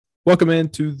Welcome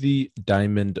into the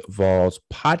Diamond Vols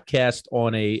podcast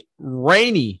on a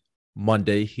rainy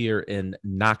Monday here in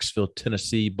Knoxville,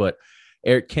 Tennessee. But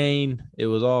Eric Cain, it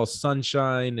was all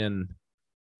sunshine and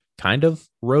kind of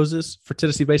roses for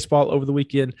Tennessee baseball over the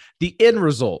weekend. The end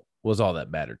result was all that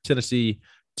mattered. Tennessee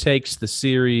takes the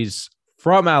series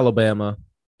from Alabama,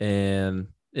 and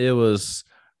it was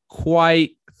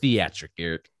quite theatric,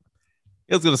 Eric.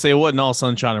 I was going to say it wasn't all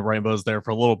sunshine and rainbows there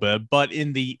for a little bit, but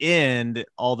in the end,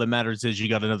 all that matters is you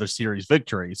got another series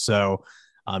victory. So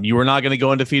you were not going to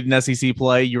go undefeated in SEC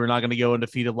play. You were not going to go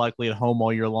undefeated likely at home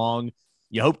all year long.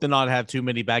 You hope to not have too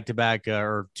many back-to-back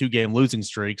or two-game losing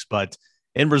streaks, but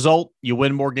in result, you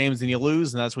win more games than you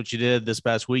lose, and that's what you did this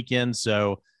past weekend.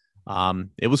 So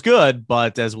it was good,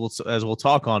 but as we'll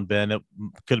talk on, Ben, it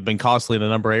could have been costly in a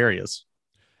number of areas.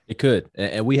 It could.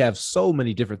 And we have so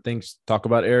many different things to talk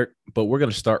about, Eric, but we're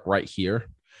going to start right here.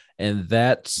 And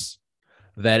that's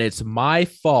that it's my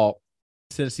fault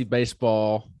Tennessee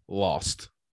baseball lost.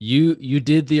 You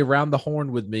did the around the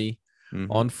horn with me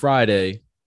on Friday,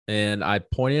 and I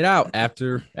pointed out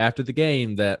after the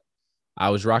game that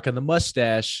I was rocking the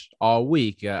mustache all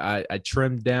week. I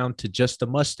trimmed down to just a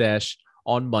mustache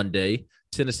on Monday.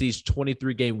 Tennessee's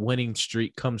 23-game winning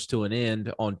streak comes to an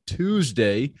end on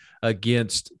Tuesday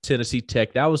against Tennessee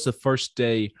Tech. That was the first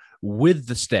day with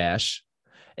the stash,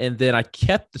 and then I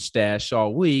kept the stash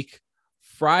all week.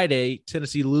 Friday,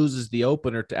 Tennessee loses the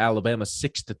opener to Alabama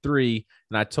 6-3,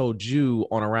 and I told you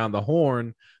on Around the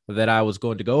Horn that I was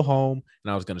going to go home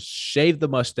and I was going to shave the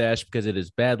mustache because it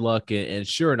is bad luck. And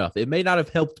sure enough, it may not have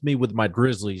helped me with my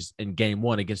Grizzlies in game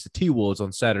one against the T-Wolves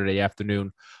on Saturday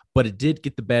afternoon, but it did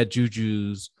get the bad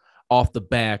jujus off the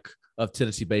back of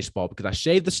Tennessee baseball because I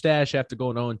shaved the stash after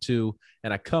going 0-2,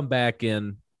 and I come back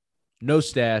in no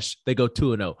stash. They go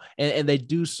 2-0, and they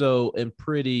do so in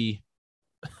pretty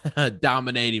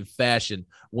dominating fashion,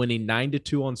 winning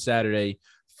 9-2 on Saturday,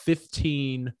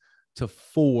 15-4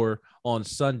 on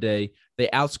Sunday. They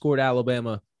outscored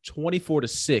Alabama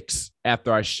 24-6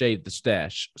 after I shaved the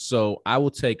stash. So I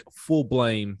will take full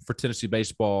blame for Tennessee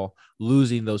baseball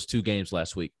losing those two games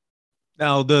last week.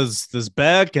 Now, does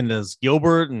Beck and does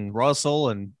Gilbert and Russell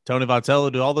and Tony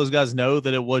Vitello, do all those guys know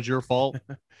that it was your fault?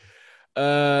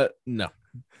 No.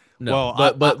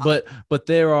 Well, but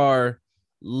there are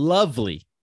lovely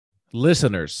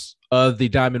listeners of the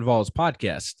Diamond Vols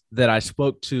podcast that I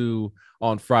spoke to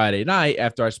on Friday night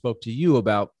after I spoke to you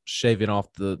about shaving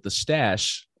off the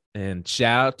stash, and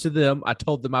shout out to them. I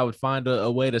told them I would find a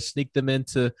way to sneak them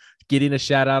into getting a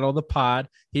shout out on the pod.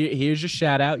 Here's your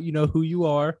shout out. You know who you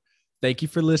are. Thank you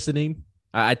for listening.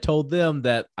 I told them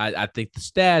that I think the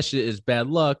stash is bad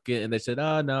luck, and they said,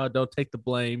 "Oh no, don't take the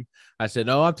blame." I said,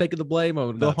 "No, I'm taking the blame. I'm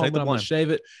gonna go home and I'm gonna shave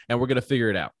it, and we're gonna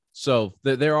figure it out." So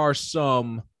there are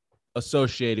some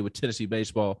associated with Tennessee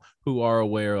baseball who are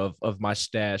aware of my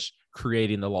stash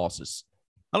creating the losses.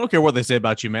 I don't care what they say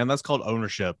about you, man. That's called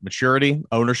ownership, maturity,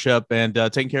 ownership, and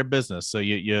taking care of business. So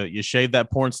you shaved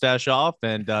that porn stash off,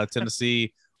 and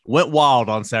Tennessee went wild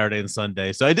on Saturday and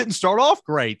Sunday. So it didn't start off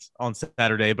great on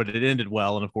Saturday, but it ended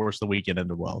well, and of course the weekend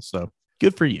ended well. So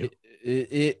good for you.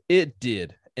 It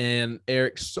did. And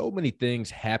Eric, so many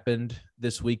things happened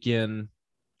this weekend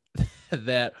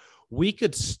that we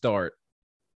could start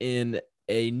in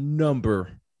a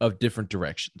number of different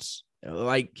directions.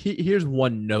 Like, here's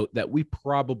one note that we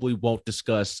probably won't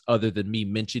discuss other than me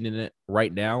mentioning it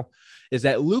right now, is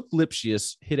that Luke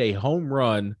Lipsius hit a home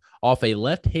run off a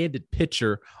left-handed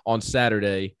pitcher on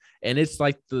Saturday, and it's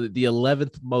like the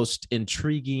 11th most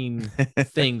intriguing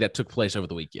thing that took place over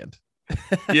the weekend.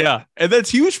 Yeah, and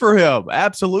that's huge for him.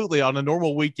 Absolutely. On a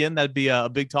normal weekend, that'd be a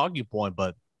big talking point,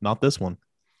 but not this one.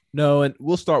 No, and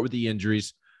we'll start with the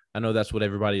injuries. I know that's what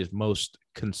everybody is most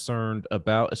concerned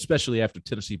about, especially after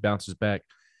Tennessee bounces back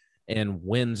and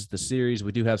wins the series.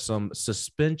 We do have some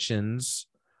suspensions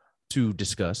to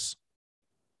discuss.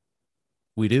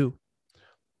 We do.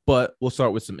 But we'll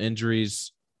start with some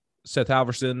injuries. Seth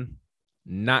Halverson,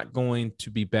 not going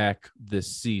to be back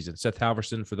this season. Seth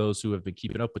Halverson, for those who have been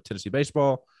keeping up with Tennessee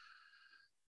baseball,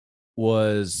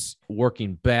 was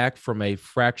working back from a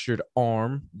fractured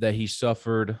arm that he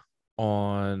suffered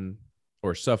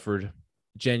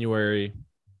January,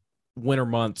 winter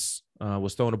months,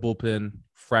 was throwing a bullpen,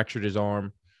 fractured his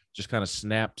arm, just kind of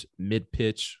snapped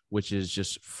mid-pitch, which is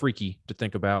just freaky to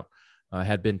think about.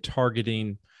 Had been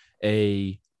targeting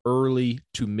a early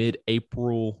to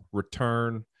mid-April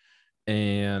return,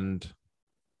 and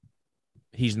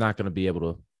he's not going to be able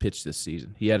to pitch this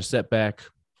season. He had a setback.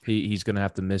 He's going to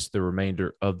have to miss the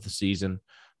remainder of the season,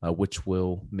 which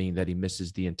will mean that he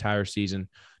misses the entire season.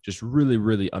 Just really,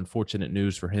 really unfortunate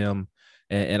news for him.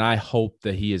 And I hope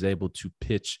that he is able to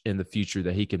pitch in the future,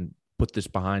 that he can put this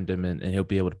behind him and he'll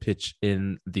be able to pitch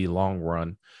in the long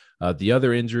run. The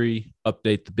other injury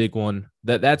update, the big one,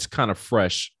 that's kind of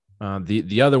fresh.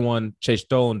 The other one, Chase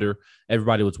Dollander,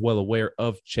 everybody was well aware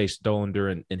of Chase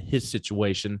Dollander and his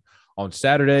situation. On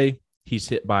Saturday, he's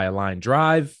hit by a line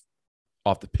drive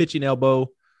off the pitching elbow,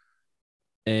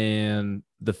 and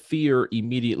the fear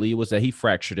immediately was that he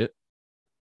fractured it.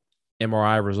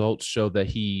 MRI results show that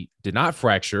he did not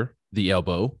fracture the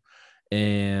elbow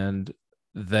and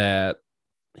that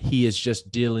he is just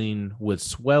dealing with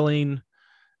swelling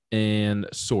and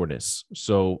soreness.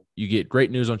 So you get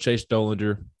great news on Chase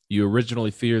Dollander. You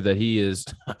originally feared that he is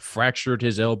fractured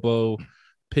his elbow,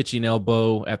 pitching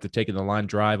elbow, after taking the line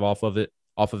drive off of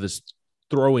his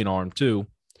throwing arm too.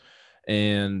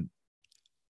 And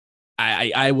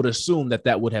I would assume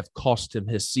that would have cost him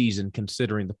his season,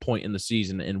 considering the point in the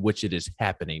season in which it is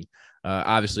happening.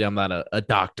 Obviously, I'm not a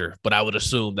doctor, but I would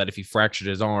assume that if he fractured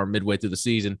his arm midway through the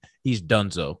season, he's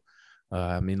donezo.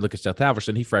 Look at Seth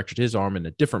Halverson. He fractured his arm in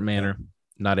a different manner,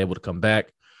 not able to come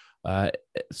back.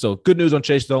 So good news on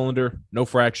Chase Dollander. No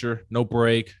fracture, no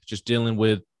break, just dealing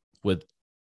with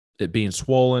it being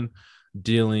swollen,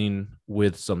 dealing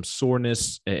with some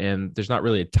soreness, and there's not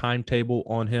really a timetable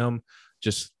on him.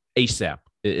 Just ASAP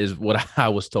is what I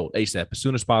was told. ASAP, as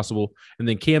soon as possible. And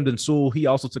then Camden Sewell, he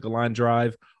also took a line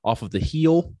drive off of the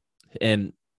heel,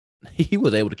 and he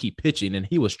was able to keep pitching, and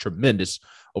he was tremendous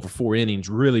over 4 innings,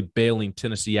 really bailing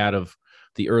Tennessee out of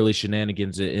the early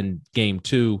shenanigans in game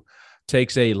 2.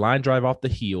 Takes a line drive off the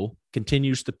heel,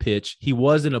 continues to pitch. He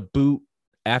was in a boot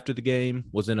after the game,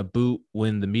 was in a boot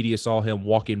when the media saw him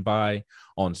walking by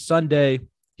on Sunday.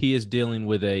 He is dealing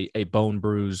with a bone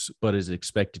bruise, but is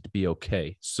expected to be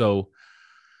okay. So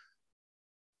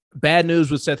bad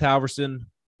news with Seth Halverson.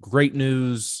 Great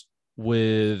news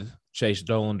with Chase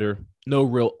Dollander. No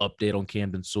real update on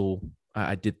Camden Sewell.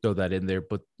 I did throw that in there,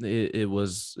 but it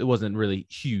wasn't really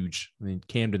huge. I mean,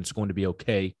 Camden's going to be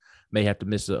okay. May have to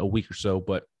miss a week or so,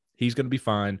 but he's going to be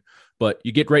fine. But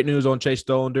you get great news on Chase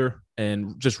Dollander,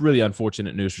 and just really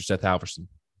unfortunate news for Seth Halverson.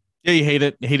 Yeah, you hate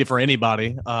it. Hate it for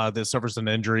anybody that suffers an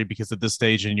injury, because at this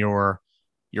stage in your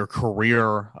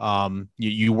career,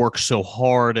 you work so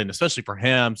hard, and especially for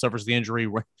him, suffers the injury,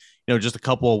 just a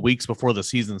couple of weeks before the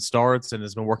season starts, and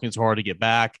has been working so hard to get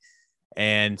back,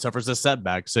 and suffers a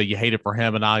setback. So you hate it for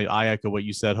him, and I echo what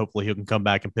you said. Hopefully he can come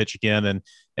back and pitch again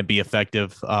and be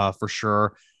effective for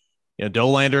sure.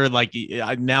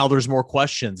 Dollander, now there's more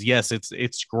questions. Yes,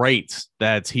 it's great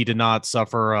that he did not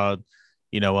suffer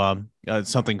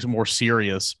something more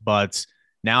serious, but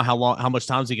now how much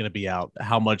time is he going to be out?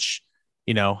 How much,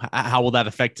 how will that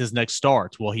affect his next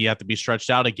start? Will he have to be stretched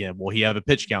out again? Will he have a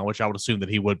pitch count, which I would assume that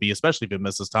he would be, especially if he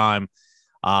misses time?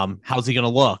 How's he going to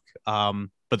look?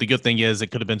 But the good thing is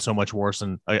it could have been so much worse.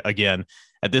 And again,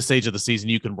 at this stage of the season,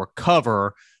 you can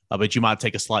recover, but you might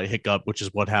take a slight hiccup, which is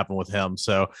what happened with him.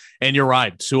 So, and you're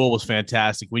right. Sewell was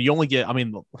fantastic. When you only get,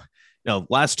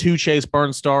 last 2 Chase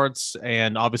Burns starts,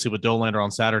 and obviously with Dollander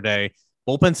on Saturday,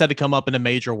 bullpens had to come up in a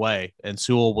major way, and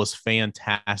Sewell was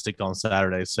fantastic on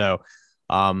Saturday. So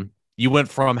you went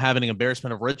from having an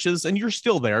embarrassment of riches, and you're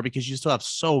still there because you still have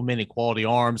so many quality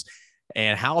arms.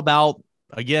 And how about,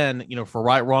 again, for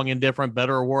right, wrong, indifferent,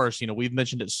 better or worse, we've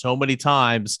mentioned it so many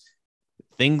times,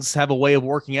 things have a way of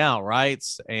working out, right?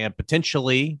 And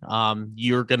potentially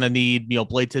you're going to need,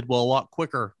 Blade Tidwell a lot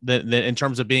quicker than in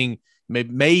terms of being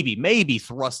maybe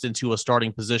thrust into a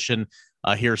starting position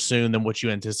here soon than what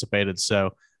you anticipated.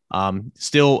 So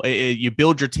still, you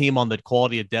build your team on the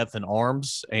quality of depth and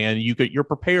arms, and you're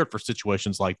prepared for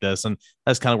situations like this. And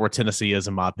that's kind of where Tennessee is,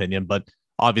 in my opinion. But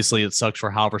obviously it sucks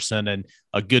for Halverson, and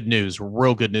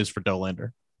real good news for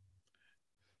Dollander.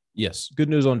 Yes, good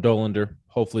news on Dollander.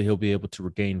 Hopefully he'll be able to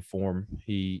regain form.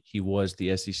 He was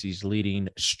the SEC's leading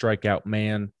strikeout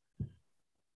man.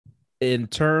 In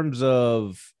terms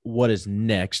of what is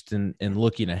next and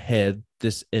looking ahead,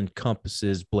 this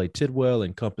encompasses Blade Tidwell,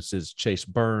 encompasses Chase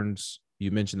Burns.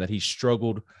 You mentioned that he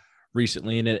struggled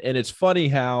recently, and it's funny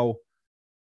how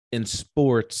in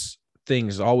sports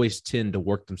things always tend to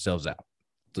work themselves out.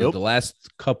 The last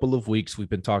couple of weeks we've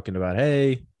been talking about,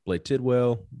 hey, Blade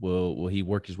Tidwell, will he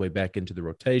work his way back into the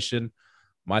rotation?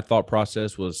 My thought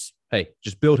process was, hey,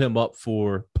 just build him up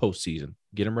for postseason.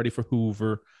 Get him ready for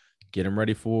Hoover. Get him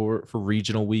ready for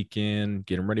regional weekend.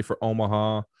 Get him ready for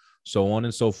Omaha, so on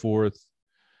and so forth.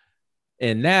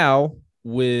 And now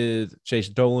with Chase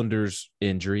Dollander's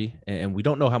injury, and we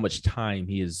don't know how much time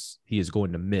he is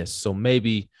going to miss, so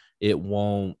maybe it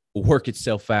won't work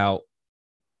itself out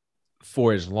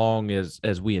for as long as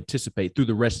we anticipate through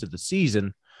the rest of the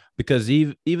season. because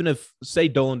even if, say,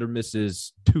 Dolander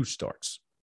misses 2 starts,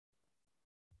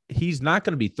 he's not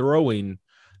going to be throwing,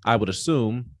 I would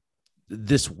assume,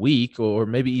 this week or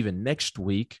maybe even next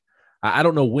week. I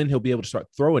don't know when he'll be able to start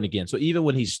throwing again. So even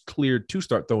when he's cleared to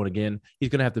start throwing again, he's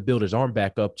going to have to build his arm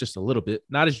back up just a little bit,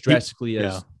 not as drastically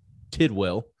as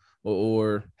Tidwell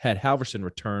or had Halverson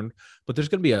returned, but there's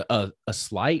going to be a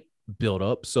slight build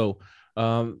up. So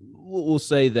we'll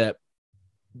say that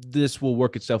this will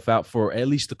work itself out for at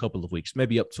least a couple of weeks,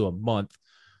 maybe up to a month.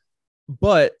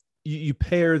 But you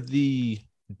pair the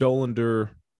Dolander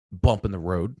bump in the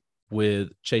road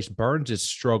with Chase Burns'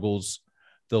 struggles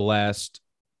the last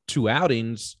 2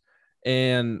 outings,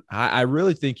 and I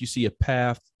really think you see a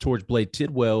path towards Blade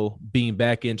Tidwell being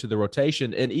back into the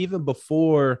rotation. And even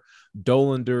before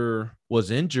Dolander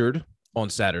was injured on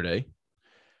Saturday,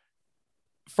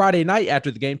 Friday night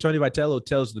after the game, Tony Vitello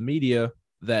tells the media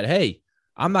that, hey,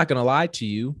 I'm not going to lie to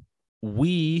you.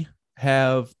 We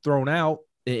have thrown out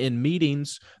in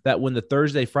meetings that when the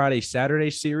Thursday, Friday, Saturday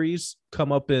series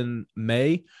come up in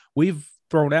May, we've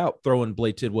thrown out throwing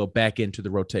Blade Tidwell back into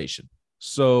the rotation.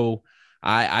 So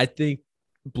I think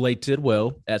Blade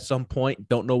Tidwell at some point,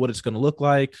 don't know what it's going to look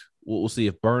like. We'll see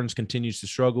if Burns continues to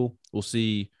struggle. We'll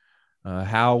see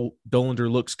how Dolander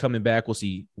looks coming back. We'll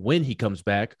see when he comes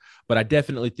back. But I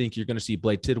definitely think you're going to see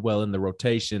Blade Tidwell in the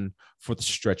rotation for the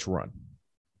stretch run.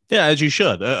 Yeah, as you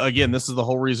should. Again, this is the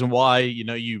whole reason why,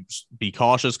 you be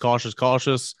cautious.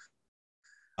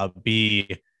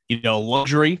 Be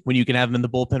luxury when you can have them in the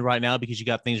bullpen right now because you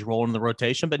got things rolling in the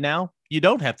rotation. But now you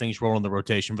don't have things rolling in the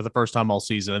rotation for the first time all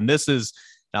season. And this is,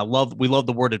 we love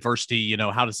the word adversity.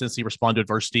 How does Cincy respond to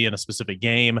adversity in a specific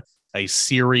game, a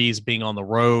series, being on the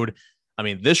road? I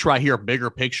mean, this right here, bigger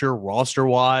picture, roster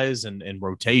wise and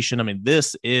rotation. I mean,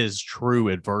 this is true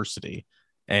adversity.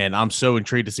 And I'm so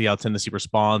intrigued to see how Tennessee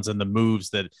responds and the moves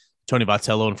that Tony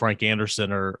Vitello and Frank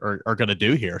Anderson are going to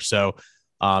do here. So,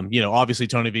 obviously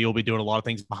Tony V will be doing a lot of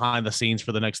things behind the scenes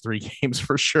for the next 3 games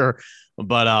for sure.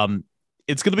 But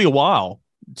it's going to be a while,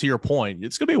 to your point.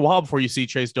 It's going to be a while before you see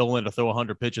Chase Dolander throw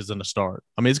 100 pitches in a start.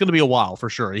 I mean, it's going to be a while for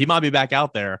sure. He might be back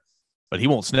out there, but he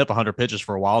won't snip 100 pitches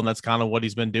for a while. And that's kind of what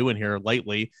he's been doing here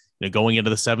lately, going into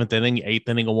the 7th inning, 8th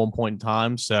inning at one point in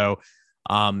time. So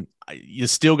you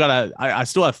still I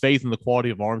still have faith in the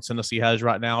quality of arm Tennessee has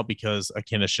right now because,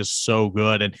 again, it's just so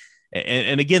good.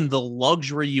 And again, the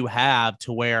luxury you have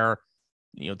to where,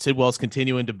 Tidwell's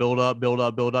continuing to build up.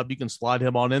 You can slide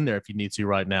him on in there if you need to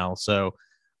right now. So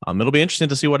it'll be interesting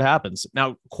to see what happens.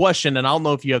 Now, question, and I don't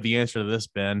know if you have the answer to this,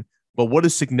 Ben, but what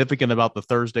is significant about the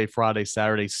Thursday, Friday,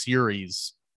 Saturday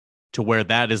series to where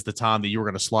that is the time that you were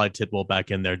going to slide Tidwell back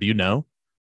in there? Do you know?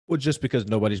 Well, just because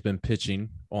nobody's been pitching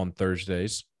on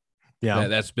Thursdays. Yeah.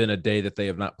 That's been a day that they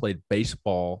have not played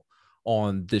baseball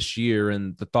on this year.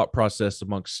 And the thought process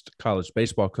amongst college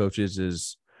baseball coaches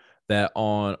is that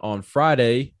on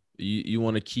Friday, you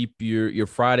want to keep your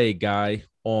Friday guy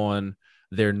on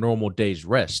their normal day's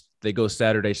rest. They go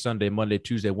Saturday, Sunday, Monday,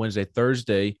 Tuesday, Wednesday,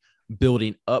 Thursday,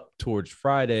 building up towards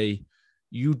Friday.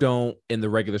 You don't, in the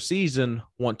regular season,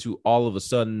 want to all of a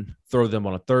sudden throw them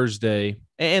on a Thursday.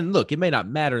 And look, it may not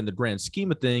matter in the grand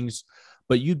scheme of things,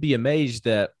 but you'd be amazed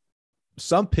that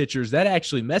some pitchers, that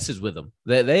actually messes with them.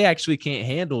 They actually can't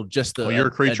handle just the. Well, you're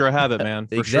a creature of habit, man.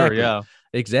 For exactly, sure, yeah.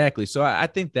 Exactly. So I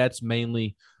think that's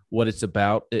mainly what it's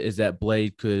about, is that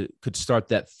Blade could start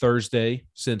that Thursday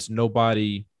since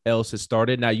nobody else has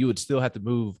started. Now, you would still have to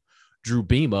move Drew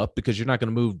Beam up because you're not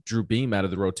going to move Drew Beam out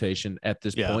of the rotation at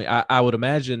this point. I would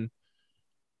imagine.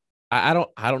 I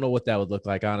don't know what that would look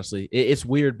like, honestly. It's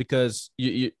weird because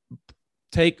you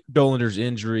take Dolander's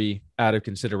injury out of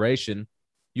consideration.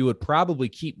 You would probably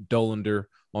keep Dolander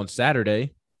on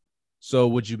Saturday. So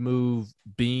would you move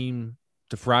Beam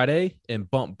to Friday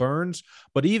and bump Burns?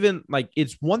 But even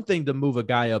it's one thing to move a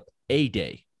guy up a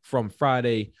day from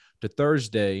Friday to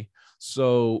Thursday.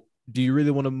 So do you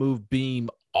really want to move Beam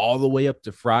all the way up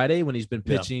to Friday when he's been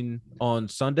pitching on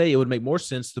Sunday? It would make more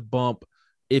sense to bump,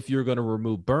 if you're going to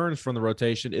remove Burns from the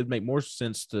rotation, it would make more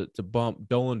sense to bump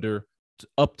Dolander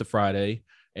up to Friday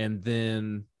and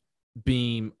then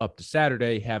Beam up to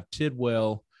Saturday, have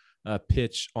Tidwell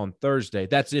pitch on Thursday.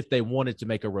 That's if they wanted to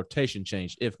make a rotation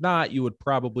change. If not, you would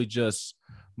probably just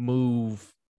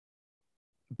move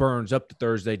Burns up to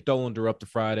Thursday, Dolander up to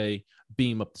Friday,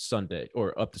 Beam up to Sunday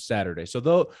or up to Saturday. So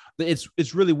though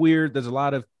it's really weird. There's a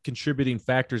lot of contributing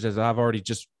factors, as I've already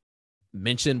just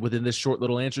mentioned within this short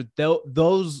little answer.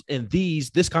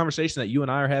 This conversation that you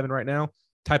and I are having right now,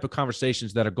 type of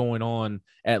conversations that are going on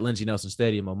at Lindsey Nelson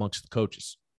Stadium amongst the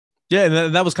coaches. Yeah,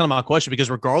 and that was kind of my question, because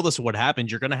regardless of what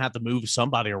happens, you're going to have to move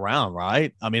somebody around,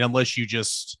 right? I mean, unless you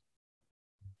just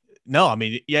No, I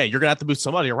mean, yeah, you're gonna have to move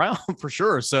somebody around for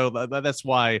sure. So that's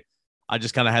why I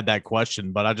just kind of had that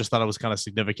question, but I just thought it was kind of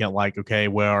significant. Like, okay,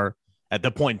 where at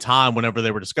the point in time, whenever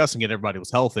they were discussing it, everybody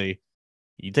was healthy.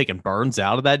 You taking Burns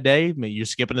out of that day? I mean, you're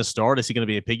skipping a start. Is he going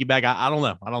to be a piggyback? I don't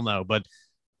know. I don't know. But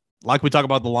like we talk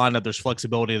about the lineup, there's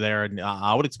flexibility there, and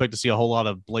I would expect to see a whole lot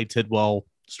of Blade Tidwell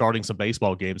starting some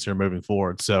baseball games here moving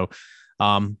forward. So,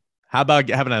 how about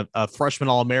having a freshman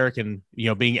All-American,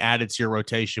 being added to your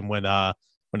rotation when a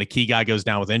key guy goes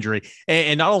down with injury,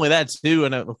 and not only that too,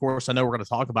 and of course I know we're going to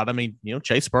talk about. I mean,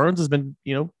 Chase Burns has been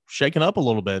shaken up a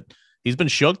little bit. He's been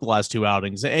shook the last two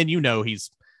outings, and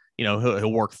he's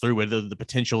he'll work through it. The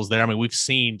potential is there. I mean, we've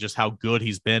seen just how good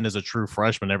he's been as a true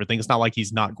freshman. Everything. It's not like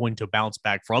he's not going to bounce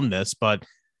back from this, but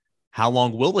how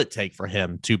long will it take for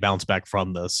him to bounce back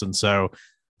from this? And so.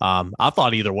 I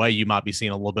thought either way, you might be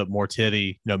seeing a little bit more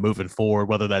Titty, moving forward,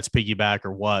 whether that's piggyback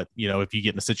or what, if you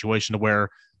get in a situation to where,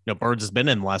 Burns has been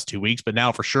in the last 2 weeks, but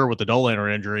now for sure with the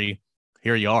Dollander injury,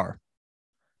 here you are.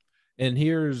 And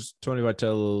here's Tony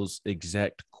Vitello's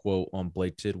exact quote on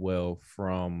Blake Tidwell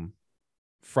from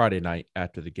Friday night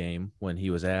after the game when he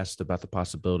was asked about the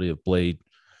possibility of Blade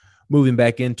moving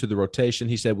back into the rotation.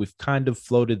 He said, we've kind of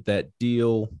floated that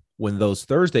deal when those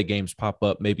Thursday games pop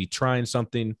up, maybe trying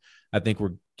something. I think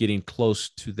we're getting close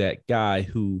to that guy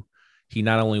who he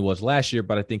not only was last year,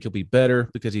 but I think he'll be better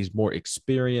because he's more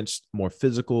experienced, more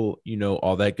physical,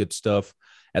 all that good stuff.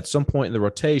 At some point in the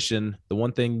rotation, the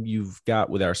one thing you've got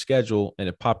with our schedule, and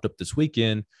it popped up this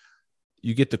weekend,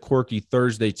 you get the quirky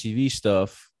Thursday TV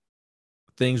stuff.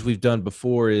 Things we've done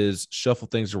before is shuffle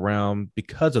things around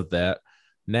because of that.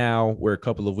 Now we're a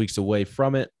couple of weeks away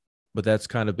from it, but that's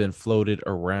kind of been floated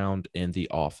around in the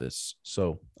office.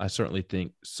 So I certainly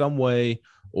think some way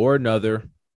or another,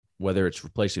 whether it's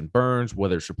replacing Burns,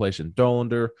 whether it's replacing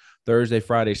Dollander, Thursday,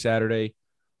 Friday, Saturday,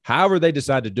 however they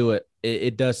decide to do it,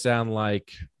 it does sound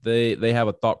like they have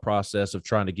a thought process of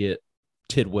trying to get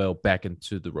Tidwell back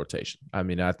into the rotation. I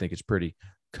mean, I think it's pretty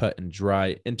cut and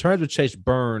dry. In terms of Chase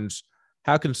Burns,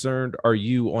 how concerned are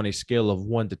you on a scale of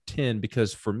 1 to 10?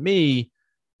 Because for me,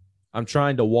 I'm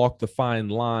trying to walk the fine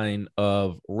line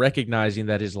of recognizing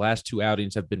that his last two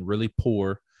outings have been really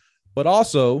poor, but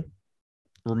also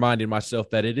reminding myself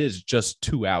that it is just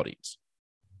two outings.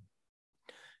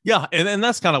 Yeah, and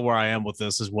that's kind of where I am with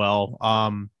this as well.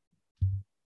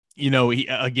 He's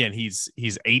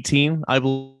 18, I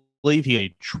believe. He's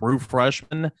a true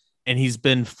freshman, and he's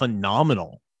been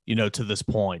phenomenal, to this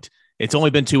point. It's only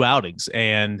been two outings,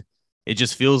 and it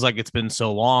just feels like it's been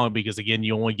so long because, again,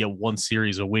 you only get one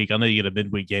series a week. I know you get a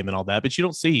midweek game and all that, but you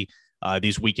don't see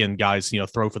these weekend guys,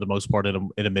 throw for the most part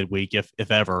in a midweek, if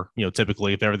ever.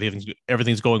 Typically, if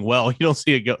everything's going well, you don't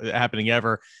see it happening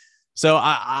ever. So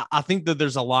I think that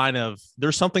there's a line of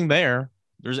there's something there.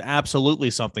 There's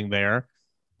absolutely something there,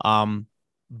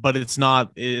 but it's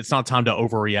not time to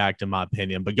overreact, in my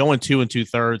opinion. But going 2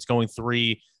 2/3, going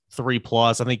 3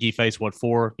 plus, I think he faced 3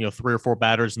 or 4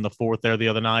 batters in the fourth there the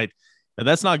other night. And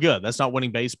that's not good. That's not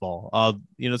winning baseball.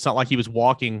 It's not like he was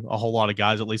walking a whole lot of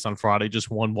guys, at least on Friday, just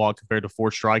one walk compared to 4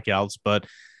 strikeouts. But,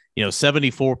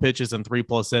 74 pitches and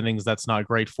 3+ innings, that's not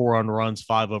great. 4 on runs,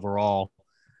 5 overall.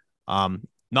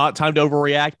 Not time to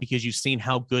overreact because you've seen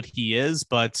how good he is,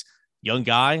 but young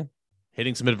guy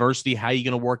hitting some adversity. How are you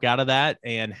going to work out of that?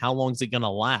 And how long is it going to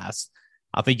last?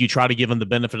 I think you try to give him the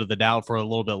benefit of the doubt for a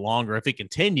little bit longer. If it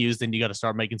continues, then you got to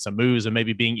start making some moves and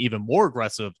maybe being even more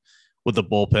aggressive with the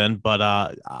bullpen. But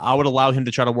I would allow him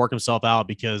to try to work himself out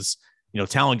because,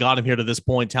 talent got him here to this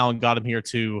point. Talent got him here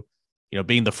to,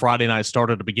 being the Friday night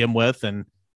starter to begin with. And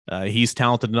he's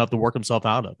talented enough to work himself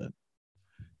out of it.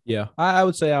 Yeah, I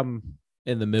would say I'm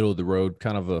in the middle of the road,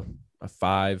 kind of a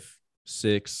 5,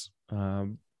 6.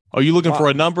 Are you looking for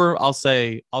a number? I'll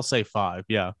say 5.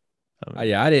 Yeah.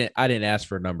 Yeah, I didn't ask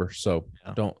for a number, so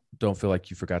don't feel like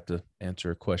you forgot to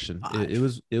answer a question. It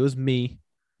was me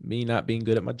not being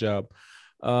good at my job.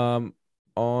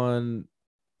 On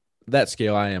that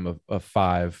scale, I am a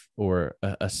 5 or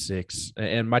a 6.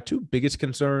 And my two biggest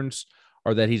concerns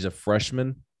are that he's a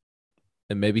freshman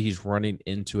and maybe he's running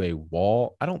into a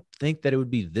wall. I don't think that it would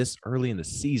be this early in the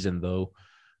season, though,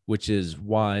 which is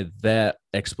why that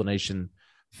explanation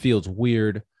feels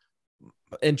weird.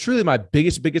 And truly, my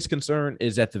biggest concern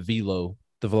is that the velo,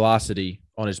 the velocity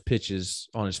on his pitches,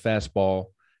 on his fastball,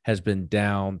 has been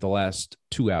down the last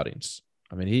 2 outings.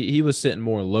 I mean, he was sitting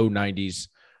more low 90s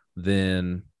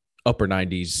than upper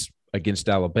 90s against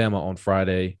Alabama on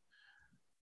Friday.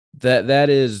 That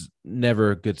is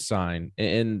never a good sign.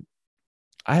 And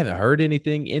I haven't heard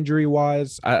anything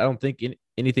injury-wise. I don't think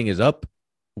anything is up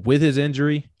with his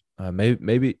injury.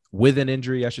 Maybe with an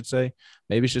injury, I should say.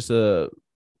 Maybe it's just a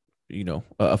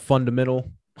a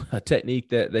fundamental a technique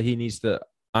that he needs to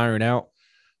iron out.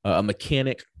 A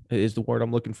mechanic is the word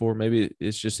I'm looking for. Maybe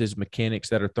it's just his mechanics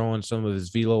that are throwing some of his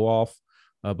velo off.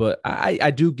 But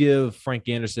I do give Frank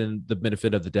Anderson the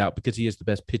benefit of the doubt because he is the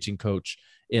best pitching coach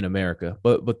in America.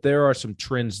 But there are some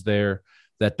trends there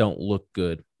that don't look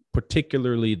good,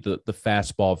 particularly the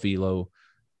fastball velo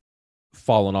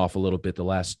fallen off a little bit the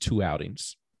last two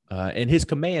outings. And his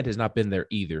command has not been there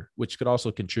either, which could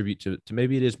also contribute to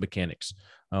maybe it is mechanics.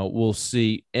 We'll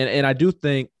see. And I do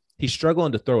think he's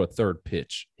struggling to throw a third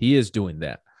pitch. He is doing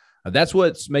that. That's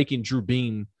what's making Drew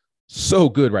Beam so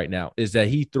good right now is that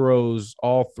he throws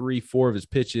all 3-4 of his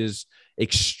pitches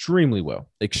extremely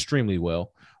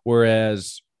well.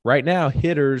 Whereas right now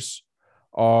hitters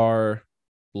are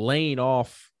laying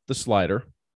off the slider.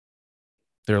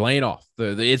 They're laying off.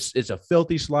 It's a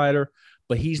filthy slider,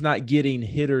 but he's not getting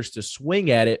hitters to swing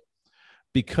at it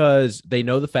because they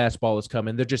know the fastball is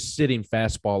coming. They're just sitting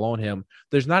fastball on him.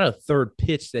 There's not a third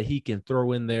pitch that he can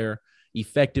throw in there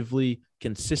effectively,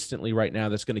 consistently right now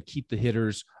that's going to keep the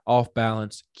hitters off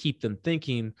balance, keep them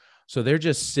thinking. So they're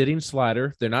just sitting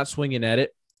slider. They're not swinging at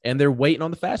it, and they're waiting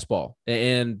on the fastball.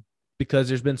 And because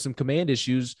there's been some command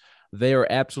issues, they are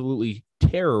absolutely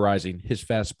terrorizing his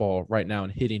fastball right now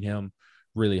and hitting him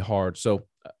really hard. So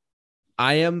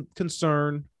I am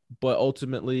concerned, but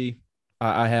ultimately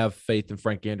I have faith in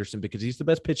Frank Anderson because he's the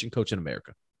best pitching coach in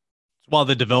America. While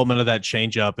the development of that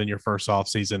changeup in your first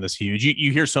offseason is huge,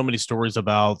 you hear so many stories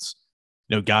about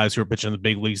guys who are pitching in the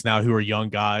big leagues now who are young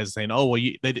guys saying, "Oh, well,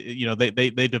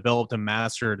 they developed and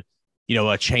mastered a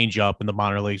changeup in the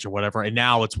minor leagues or whatever, and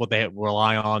now it's what they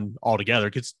rely on altogether."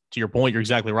 Because to your point, you're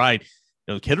exactly right.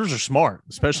 Hitters are smart,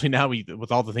 especially now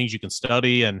with all the things you can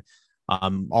study and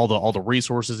all the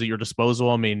resources at your disposal.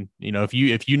 I mean, if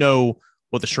you know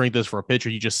what the strength is for a pitcher,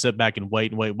 you just sit back and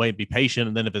wait and be patient.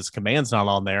 And then if his command's not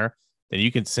on there, then you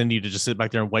can send you to just sit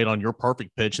back there and wait on your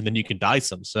perfect pitch, and then you can dice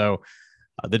them. So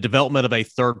the development of a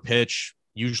third pitch,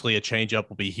 usually a changeup,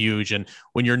 will be huge. And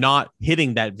when you're not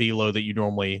hitting that velo that you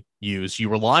normally use, you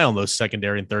rely on those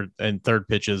secondary and third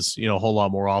pitches, a whole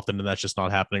lot more often, and that's just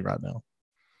not happening right now.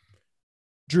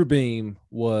 Drew Beam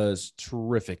was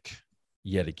terrific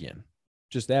yet again.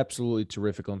 Just absolutely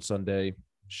terrific on Sunday.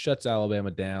 Shuts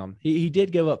Alabama down. He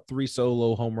did give up 3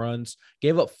 solo home runs,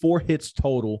 gave up 4 hits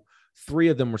total. 3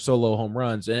 of them were solo home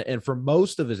runs. And for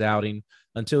most of his outing,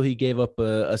 until he gave up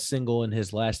a single in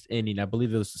his last inning, I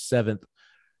believe it was the 7th,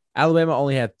 Alabama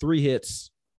only had 3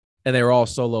 hits, and they were all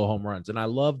solo home runs. And I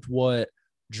loved what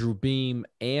Drew Beam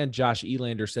and Josh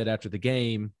Elander said after the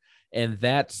game, and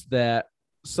that's that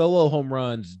solo home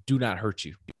runs do not hurt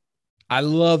you. I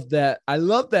love that. I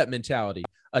love that mentality.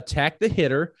 Attack the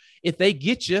hitter. If they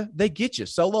get you, they get you.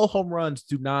 Solo home runs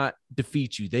do not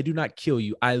defeat you. They do not kill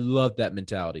you. I love that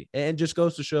mentality. And just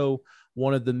goes to show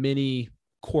one of the many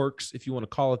quirks, if you want to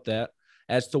call it that,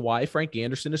 as to why Frank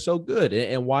Anderson is so good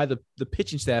and why the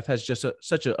pitching staff has just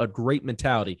such a great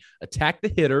mentality. Attack the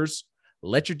hitters.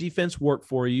 Let your defense work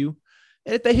for you.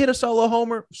 And if they hit a solo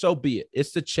homer, so be it.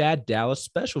 It's the Chad Dallas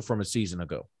special from a season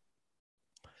ago.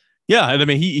 Yeah, and I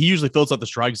mean, he usually fills out the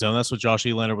strike zone. That's what Josh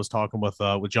Elander was talking with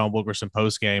John Wilkerson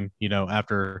post game.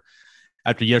 After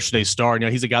yesterday's start,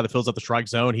 he's a guy that fills out the strike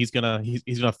zone. He's gonna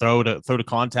throw to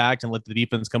contact and let the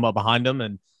defense come up behind him.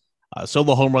 And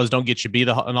solo home runs don't get you beat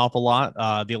an awful lot.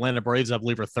 The Atlanta Braves, I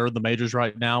believe, are third in the majors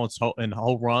right now in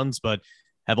home runs, but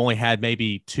have only had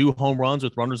maybe 2 home runs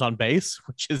with runners on base,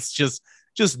 which is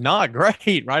just not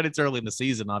great. Right? It's early in the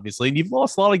season, obviously, and you've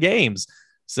lost a lot of games.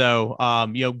 So,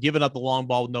 giving up the long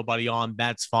ball with nobody on,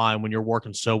 that's fine when you're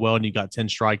working so well and you got 10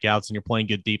 strikeouts and you're playing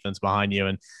good defense behind you.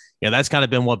 And that's kind of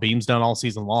been what Beam's done all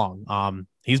season long.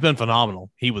 He's been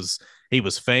phenomenal. He was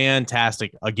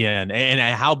fantastic again. And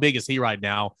how big is he right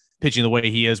now pitching the way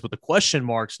he is with the question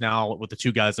marks now with the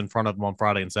 2 guys in front of him on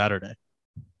Friday and Saturday?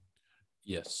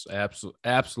 Yes,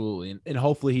 absolutely. And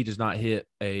hopefully he does not hit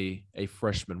a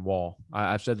freshman wall.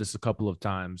 I've said this a couple of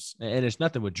times, and it's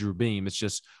nothing with Drew Beam. It's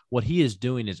just what he is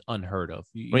doing is unheard of.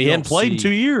 He hadn't played in 2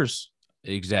 years.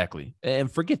 Exactly.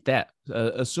 And forget that.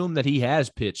 Assume that he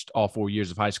has pitched all 4 years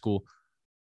of high school.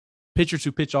 Pitchers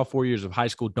who pitch all 4 years of high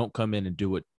school don't come in and do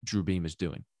what Drew Beam is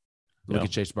doing. Look at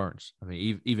Chase Burns. I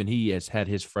mean, even he has had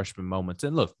his freshman moments.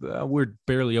 And look, we're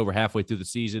barely over halfway through the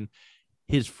season.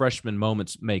 His freshman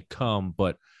moments may come,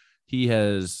 but he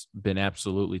has been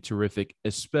absolutely terrific,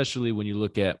 especially when you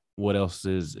look at what else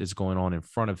is going on in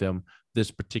front of him this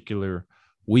particular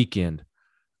weekend.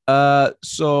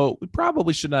 So we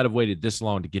probably should not have waited this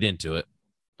long to get into it.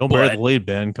 Don't bury the lead,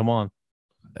 Ben. Come on.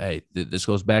 Hey, this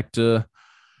goes back to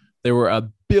there were a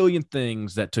billion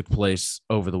things that took place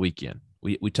over the weekend.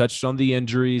 We touched on the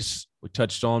injuries. We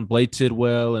touched on Blade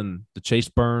Tidwell and the Chase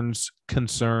Burns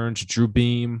concerns. Drew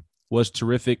Beam was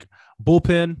terrific.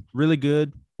 Bullpen, really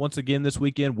good. Once again this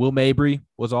weekend, Will Mabry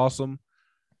was awesome.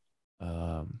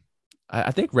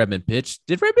 I think Redmond pitched.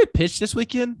 Did Redmond pitch this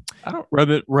weekend? I don't.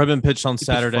 Redmond pitched on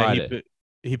Saturday. Pitched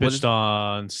he pitched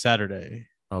on Saturday.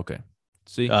 Okay.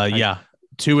 See.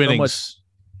 2 innings,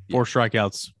 4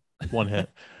 strikeouts, 1 hit.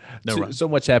 So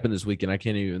much happened this weekend. I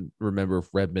can't even remember if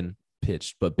Redmond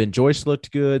pitched, but Ben Joyce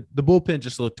looked good. The bullpen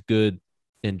just looked good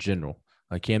in general.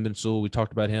 Camden Sewell, we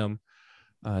talked about him.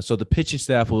 So the pitching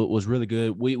staff was really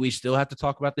good. We still have to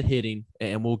talk about the hitting,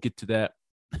 and we'll get to that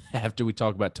after we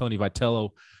talk about Tony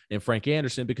Vitello and Frank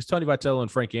Anderson, because Tony Vitello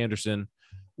and Frank Anderson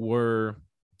were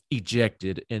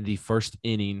ejected in the first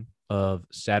inning of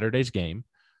Saturday's game.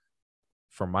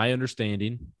 From my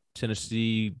understanding,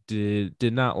 Tennessee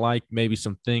did not like maybe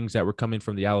some things that were coming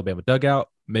from the Alabama dugout,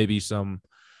 maybe some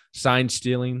sign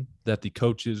stealing that the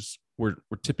coaches were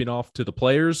tipping off to the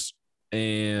players,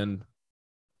 and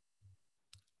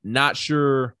not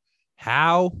sure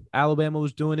how Alabama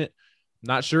was doing it,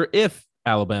 not sure if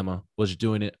Alabama was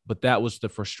doing it, but that was the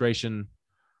frustration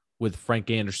with Frank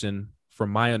Anderson,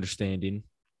 from my understanding.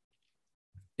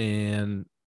 And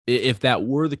if that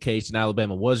were the case and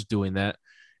Alabama was doing that,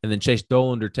 and then Chase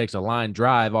Dolander takes a line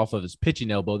drive off of his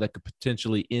pitching elbow that could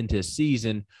potentially end his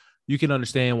season, you can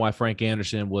understand why Frank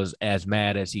Anderson was as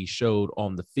mad as he showed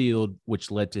on the field, which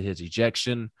led to his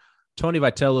ejection. Tony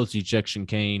Vitello's ejection,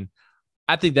 Cain,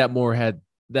 I think that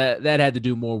had to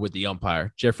do more with the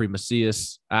umpire, Jeffrey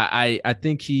Macias. I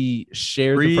think he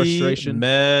shared the frustration.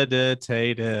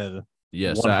 Meditated.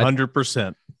 Yes,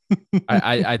 100%.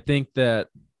 I think that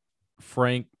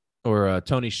Frank or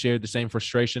Tony shared the same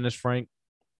frustration as Frank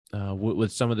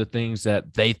with some of the things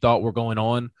that they thought were going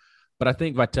on. But I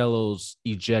think Vitello's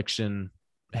ejection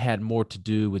had more to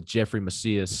do with Jeffrey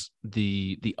Macias,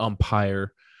 the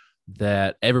umpire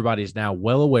that everybody is now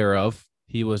well aware of.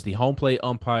 He was the home plate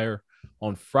umpire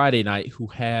on Friday night who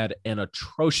had an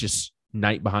atrocious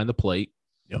night behind the plate.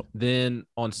 Yep. Then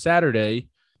on Saturday,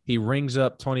 he rings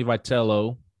up Tony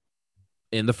Vitello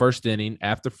in the first inning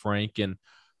after Frank. And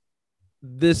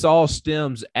this all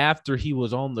stems after he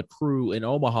was on the crew in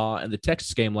Omaha and the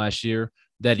Texas game last year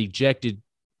that ejected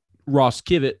Ross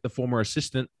Kivett, the former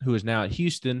assistant who is now at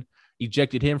Houston,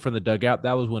 ejected him from the dugout.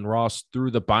 That was when Ross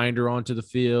threw the binder onto the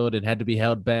field and had to be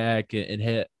held back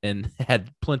and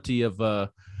had plenty of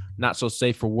not so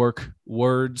safe for work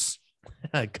words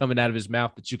coming out of his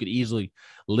mouth that you could easily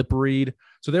lip read.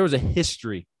 So there was a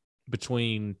history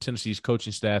between Tennessee's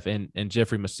coaching staff and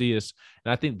Jeffrey Macias.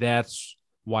 And I think that's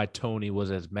why Tony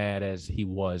was as mad as he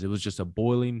was. It was just a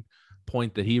boiling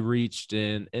point that he reached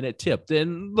and it tipped.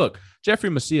 And look, Jeffrey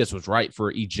Macias was right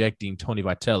for ejecting Tony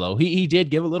Vitello. He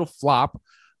did give a little flop,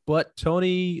 but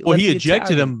Tony, well, he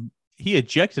ejected him. He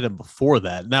ejected him before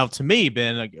that. Now, to me,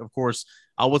 Ben, of course,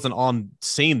 I wasn't on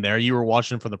scene there. You were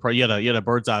watching from the you had a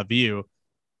bird's eye view.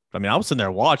 I mean, I was sitting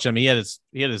there watching. I mean,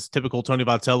 he had his typical Tony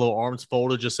Vitello arms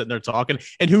folded, just sitting there talking.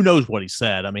 And who knows what he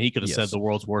said? I mean, he could have said the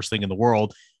world's worst thing in the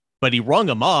world, but he rung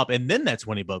him up, and then that's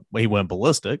when he went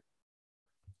ballistic.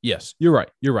 Yes, you're right.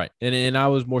 You're right. And I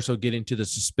was more so getting to the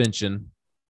suspension,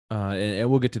 and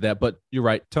we'll get to that. But you're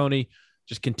right. Tony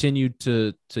just continued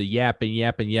to yap and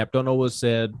yap and yap. Don't know what was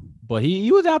said, but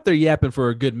he was out there yapping for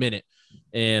a good minute.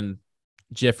 And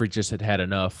Jeffrey just had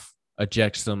enough,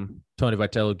 ejects him. Tony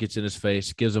Vitello gets in his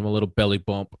face, gives him a little belly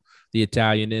bump. The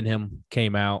Italian in him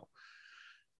came out.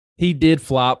 He did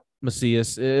flop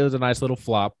Macias. It was a nice little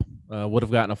flop. Would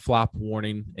have gotten a flop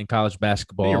warning in college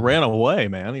basketball. He ran away,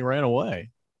 man. He ran away.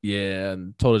 Yeah,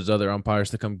 and told his other umpires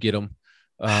to come get him.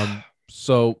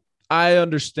 So I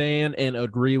understand and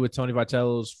agree with Tony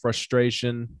Vitello's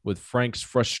frustration, with Frank's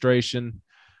frustration.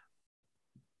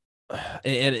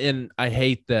 And I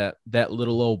hate that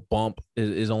little old bump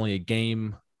is only a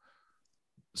game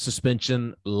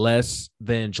suspension less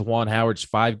than Juwan Howard's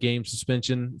 5-game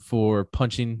suspension for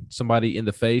punching somebody in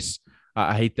the face.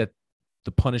 I hate that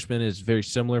the punishment is very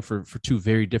similar for two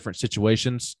very different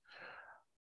situations.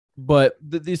 But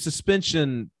the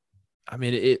suspension, I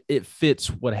mean, it fits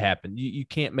what happened. You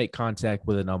can't make contact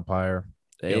with an umpire.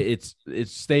 Yep.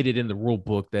 It's stated in the rule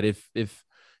book that if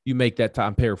you make that time,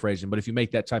 I'm paraphrasing, but if you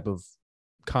make that type of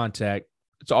contact,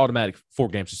 it's automatic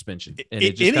 4-game suspension. And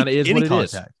it just kind of is what it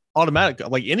is. Automatic,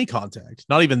 like any contact.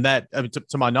 Not even that. I mean,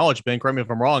 to my knowledge, Ben, correct me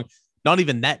if I'm wrong. Not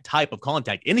even that type of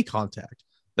contact. Any contact.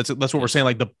 That's what we're saying.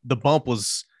 Like the bump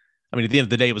was. I mean, at the end of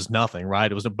the day, it was nothing,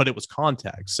 right? But it was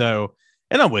contact. So,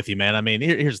 and I'm with you, man. I mean,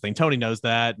 here's the thing. Tony knows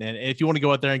that, and if you want to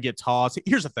go out there and get tossed,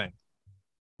 here's the thing.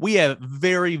 We have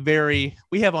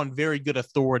on very good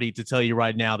authority to tell you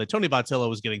right now that Tony Vitello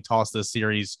was getting tossed this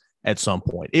series at some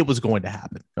point. It was going to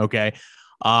happen. Okay.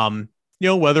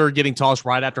 Whether getting tossed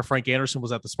right after Frank Anderson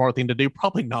was that the smart thing to do?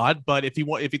 Probably not. But if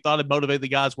he thought it motivated the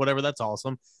guys, whatever, that's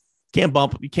awesome. You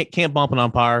can't bump an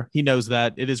umpire. He knows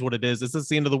that. It is what it is. Is this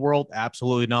the end of the world?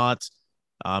 Absolutely not.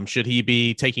 Should he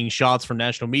be taking shots from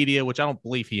national media, which I don't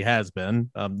believe he has been?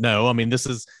 No, I mean, this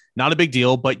is not a big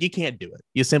deal, but you can't do it.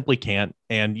 You simply can't,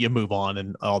 and you move on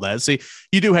and all that. See,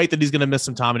 you do hate that he's going to miss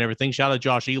some time and everything. Shout out to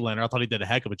Josh Elander. I thought he did a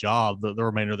heck of a job the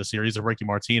remainder of the series, and Ricky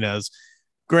Martinez.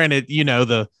 Granted,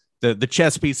 the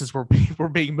chess pieces were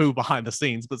being moved behind the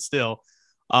scenes, but still,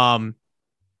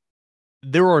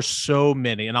 there are so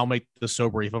many, and I'll make this so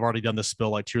brief. I've already done this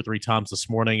spill like 2 or 3 times this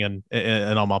morning and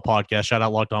on my podcast. Shout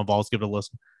out Locked On Vols. Give it a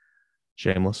listen.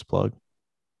 Shameless plug.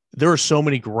 There are so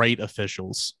many great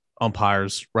officials,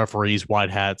 umpires, referees,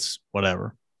 white hats,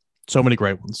 whatever. So many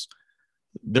great ones.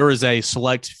 There is a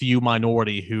select few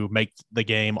minority who make the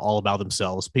game all about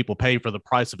themselves. People pay for the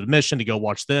price of admission to go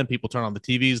watch them. People turn on the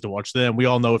TVs to watch them. We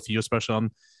all know a few, especially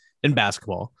in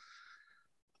basketball.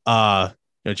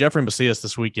 Jeffrey Macias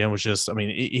this weekend was just, I mean,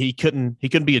 he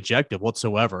couldn't be ejected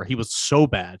whatsoever. He was so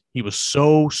bad. He was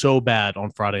so bad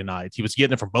on Friday night. He was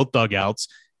getting it from both dugouts.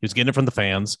 He was getting it from the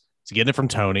fans. He was getting it from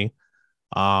Tony.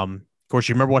 Of course,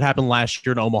 you remember what happened last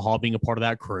year in Omaha, being a part of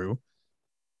that crew.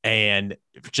 And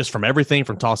just from everything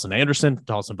from tossing Anderson,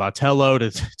 tossing Vitello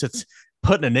to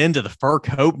putting an end to the fur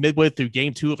coat midway through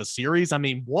game 2 of a series. I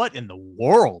mean, what in the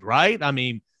world, right? I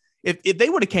mean, if they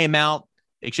would have came out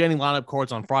exchanging lineup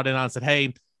cards on Friday night and said,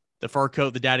 hey, the fur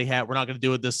coat, the daddy hat, we're not going to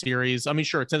do it this series. I mean,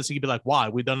 sure, Tennessee could be like, why?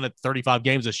 We've done it 35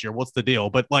 games this year. What's the deal?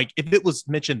 But like, if it was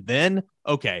mentioned then,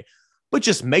 okay. But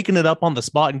just making it up on the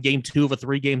spot in game 2 of a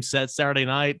 3-game set Saturday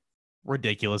night,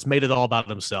 ridiculous. Made it all about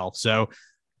himself. So,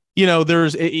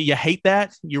 you hate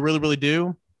that. You really, really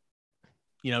do.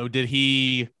 Did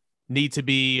he need to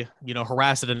be,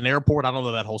 harassed at an airport? I don't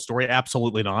know that whole story.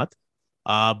 Absolutely not.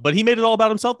 But he made it all about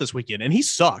himself this weekend, and he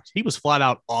sucked. He was flat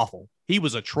out awful. He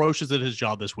was atrocious at his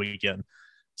job this weekend.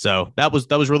 So that was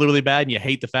really, really bad. And you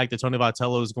hate the fact that Tony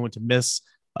Vitello is going to miss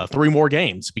 3 more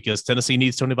games because Tennessee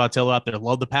needs Tony Vitello out there.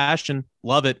 Love the passion.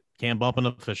 Love it. Can't bump an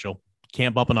official.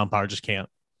 Can't bump an umpire. Just can't.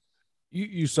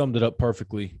 You summed it up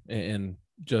perfectly. And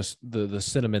just the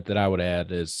sentiment that I would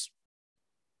add is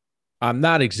I'm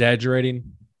not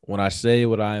exaggerating when I say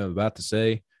what I am about to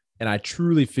say. And I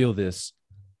truly feel this.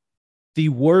 The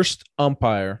worst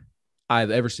umpire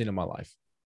I've ever seen in my life.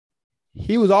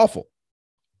 He was awful.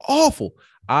 Awful.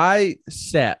 I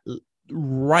sat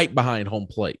right behind home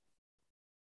plate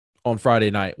on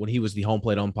Friday night when he was the home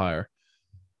plate umpire.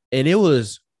 And it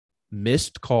was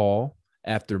missed call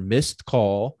after missed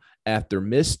call after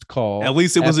missed call. At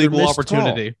least it was equal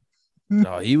opportunity.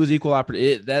 No, he was equal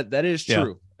opportunity. That is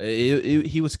true. Yeah.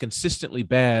 He was consistently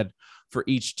bad for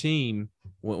each team.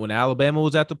 When Alabama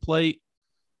was at the plate,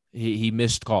 he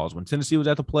missed calls. When Tennessee was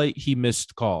at the plate, he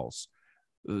missed calls.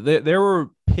 There were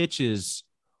pitches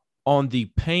on the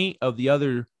paint of the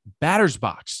other batter's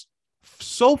box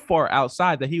so far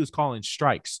outside that he was calling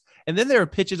strikes. And then there are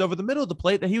pitches over the middle of the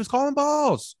plate that he was calling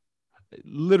balls.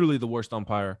 Literally the worst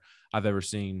umpire I've ever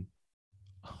seen.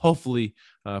 Hopefully,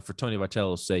 for Tony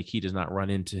Vitello's sake, he does not run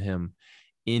into him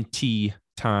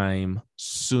time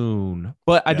soon.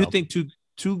 But I do think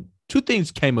two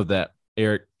things came of that,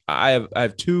 Eric. I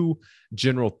have 2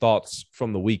 general thoughts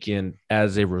from the weekend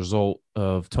as a result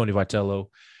of Tony Vitello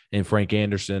and Frank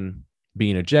Anderson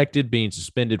being ejected, being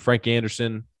suspended. Frank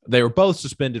Anderson, they were both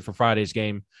suspended for Friday's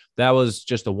game. That was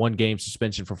just a 1-game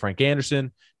suspension for Frank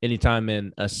Anderson. Anytime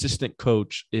an assistant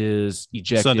coach is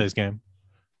ejected. Sunday's game.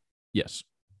 Yes.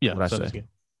 Yeah. What I say? Game.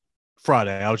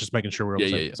 Friday. I was just making sure we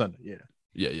were on Sunday.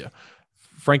 Yeah.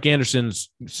 Frank Anderson's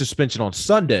suspension on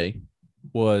Sunday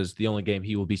was the only game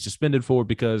he will be suspended for,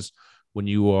 because when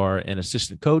you are an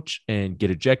assistant coach and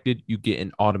get ejected, you get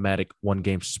an automatic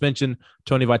 1-game suspension.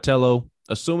 Tony Vitello,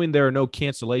 assuming there are no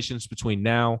cancellations between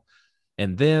now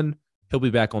and then, he'll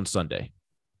be back on Sunday.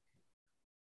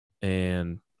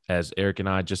 And as Eric and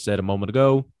I just said a moment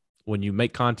ago, when you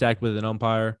make contact with an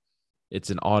umpire,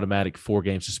 it's an automatic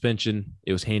 4-game suspension.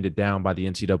 It was handed down by the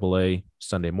NCAA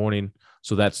Sunday morning.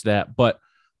 So that's that. But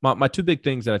my 2 big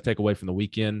things that I take away from the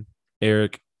weekend,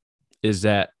 Eric, is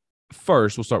that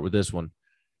first, we'll start with this one.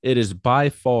 It is by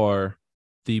far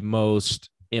the most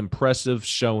impressive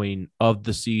showing of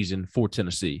the season for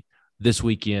Tennessee this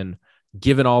weekend,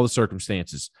 given all the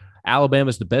circumstances. Alabama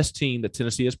is the best team that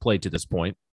Tennessee has played to this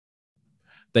point.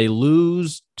 They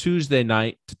lose Tuesday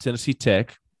night to Tennessee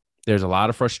Tech. There's a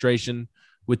lot of frustration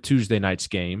with Tuesday night's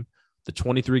game. The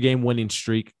 23-game winning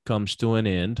streak comes to an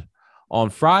end. On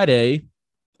Friday,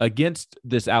 against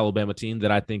this Alabama team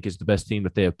that I think is the best team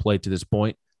that they have played to this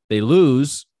point, they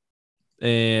lose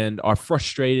and are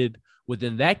frustrated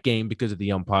within that game because of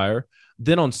the umpire.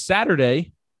 Then on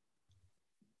Saturday,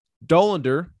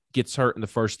 Dollander gets hurt in the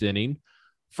first inning.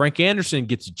 Frank Anderson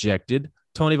gets ejected.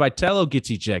 Tony Vitello gets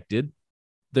ejected.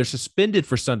 They're suspended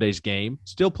for Sunday's game,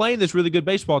 still playing this really good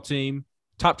baseball team,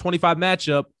 top 25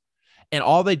 matchup. And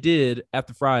all they did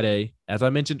after Friday, as I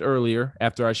mentioned earlier,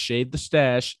 after I shaved the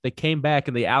stash, they came back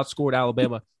and they outscored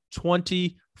Alabama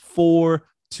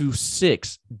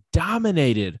 24-6,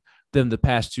 dominated them the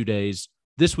past 2 days.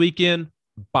 This weekend,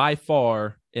 by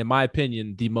far, in my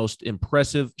opinion, the most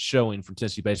impressive showing from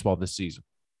Tennessee baseball this season.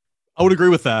 I would agree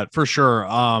with that for sure.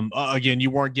 Again,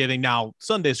 you weren't getting now.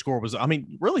 Sunday's score was,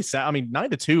 really sad.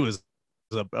 9-2 is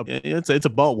it's a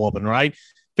butt whooping, right?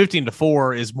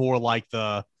 15-4 is more like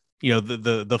the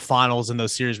finals in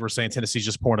those series. We're saying Tennessee's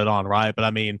just pouring it on, right?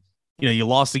 But you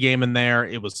lost the game in there.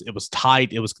 It was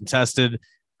tight. It was contested.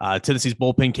 Tennessee's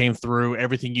bullpen came through,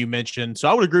 everything you mentioned. So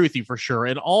I would agree with you for sure.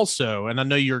 And also, and I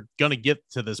know you're going to get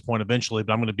to this point eventually,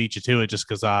 but I'm going to beat you to it just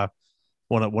because I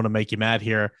want to make you mad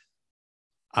here.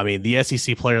 The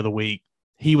SEC Player of the Week,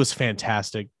 he was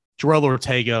fantastic. Jarrell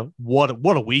Ortega, what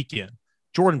a weekend.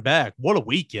 Jordan Beck, what a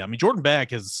weekend. Jordan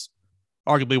Beck is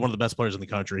arguably one of the best players in the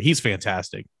country. He's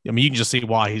fantastic. You can just see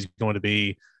why he's going to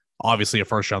be obviously a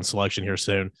first-round selection here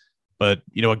soon. But,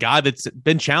 a guy that's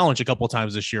been challenged a couple of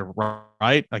times this year,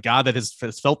 right? A guy that has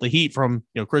felt the heat from,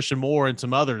 Christian Moore and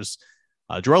some others.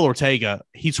 Jarrell Ortega,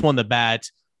 he swung the bat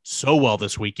so well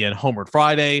this weekend. Homered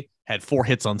Friday, had 4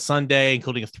 hits on Sunday,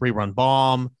 including a 3-run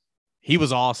bomb. He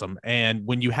was awesome. And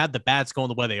when you had the bats going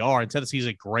the way they are, and Tennessee's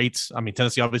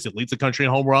Tennessee obviously leads the country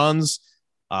in home runs.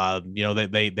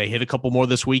 They hit a couple more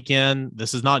this weekend.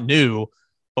 This is not new.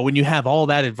 But when you have all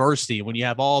that adversity, when you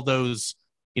have all those,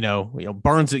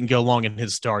 Burns didn't go long in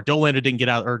his start. Dollander didn't get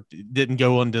out or didn't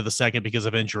go into the second because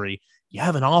of injury. You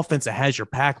have an offense that has your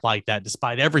pack like that,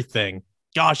 despite everything.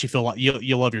 Gosh, you feel like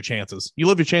you love your chances. You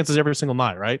love your chances every single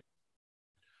night, right?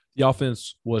 The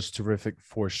offense was terrific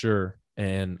for sure.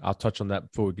 And I'll touch on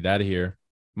that before we get out of here.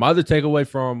 My other takeaway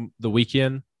from the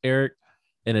weekend, Eric,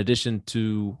 in addition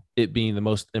to it being the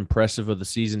most impressive of the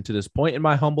season to this point, in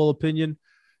my humble opinion,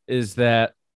 is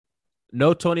that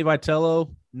no Tony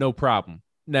Vitello, no problem.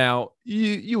 Now,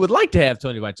 you would like to have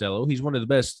Tony Vitello. He's one of the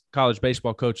best college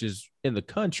baseball coaches in the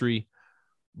country.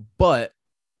 But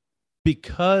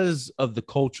because of the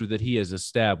culture that he has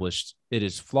established, it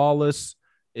is flawless.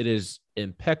 It is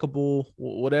impeccable,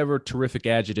 whatever terrific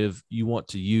adjective you want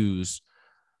to use.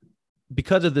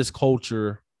 Because of this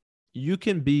culture, you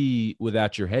can be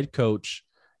without your head coach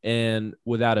and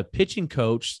without a pitching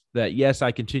coach that, yes,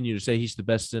 I continue to say he's the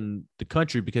best in the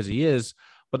country because he is,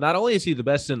 but not only is he the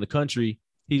best in the country,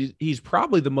 he's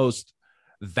probably the most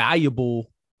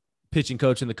valuable pitching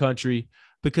coach in the country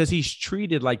because he's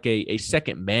treated like a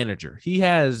second manager. He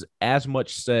has as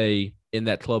much say in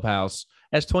that clubhouse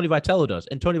as Tony Vitello does.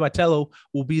 And Tony Vitello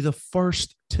will be the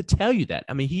first to tell you that.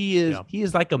 He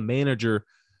is like a manager.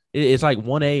 It's like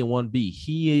 1A and 1B.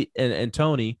 He and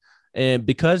Tony, and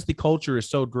because the culture is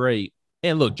so great,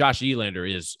 and look, Josh Elander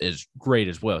is great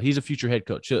as well. He's a future head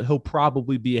coach. He'll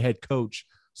probably be a head coach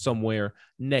somewhere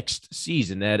next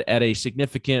season at a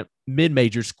significant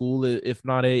mid-major school, if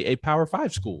not a Power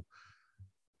 5 school.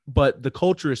 But the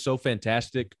culture is so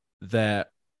fantastic that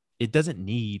it doesn't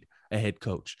need a head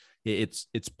coach. It's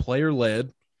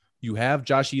player-led. You have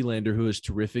Josh Elander, who is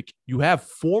terrific. You have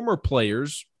former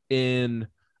players in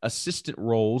assistant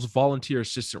roles, volunteer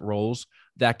assistant roles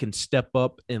that can step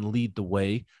up and lead the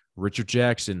way. Richard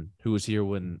Jackson, who was here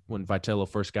when Vitello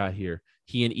first got here.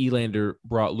 He and Elander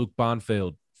brought Luke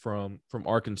Bonfeld from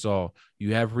Arkansas.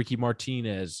 You have Ricky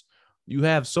Martinez. You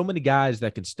have so many guys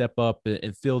that can step up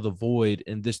and fill the void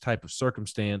in this type of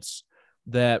circumstance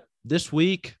that this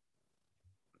week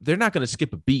they're not going to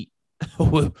skip a beat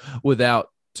without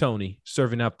Tony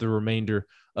serving out the remainder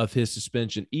of his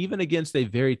suspension. Even against a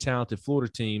very talented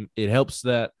Florida team, it helps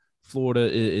that Florida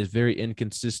is very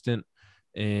inconsistent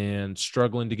and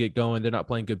struggling to get going. They're not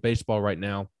playing good baseball right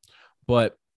now.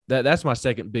 But that's my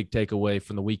second big takeaway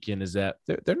from the weekend is that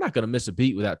they're not going to miss a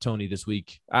beat without Tony this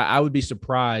week. I would be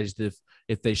surprised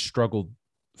if they struggled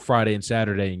Friday and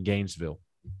Saturday in Gainesville.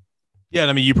 Yeah,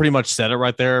 you pretty much said it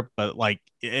right there. But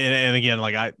and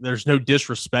again, there's no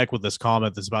disrespect with this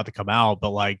comment that's about to come out,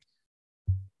 but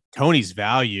Tony's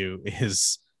value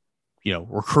is,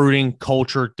 recruiting,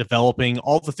 culture, developing,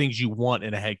 all the things you want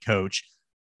in a head coach.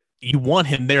 You want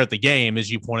him there at the game, as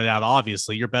you pointed out.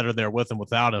 Obviously, you're better there with him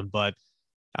without him. But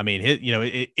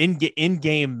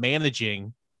in-game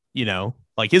managing,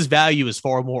 his value is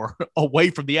far more away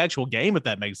from the actual game, if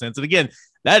that makes sense. And again,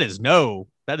 that is no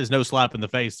slap in the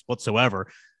face whatsoever.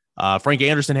 Frank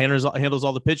Anderson handles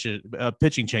all the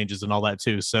pitching changes and all that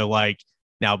too. So like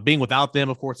now being without them,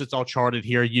 of course, it's all charted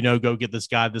here. Go get this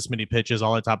guy this many pitches,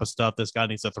 all that type of stuff. This guy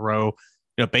needs to throw.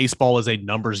 Baseball is a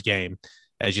numbers game,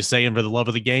 as you say, and for the love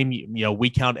of the game, we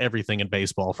count everything in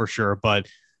baseball for sure. But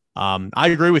I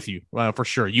agree with you for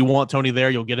sure. You want Tony there,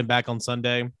 you'll get him back on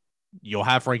Sunday. You'll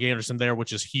have Frank Anderson there,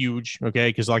 which is huge. Okay,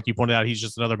 because like you pointed out, he's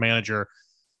just another manager.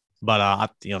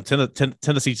 But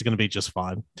Tennessee's going to be just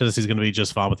fine. Tennessee's going to be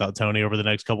just fine without Tony over the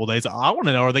next couple of days. I want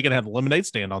to know: are they going to have a lemonade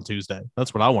stand on Tuesday?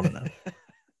 That's what I want to know.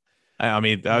 I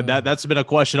mean, that's been a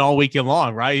question all weekend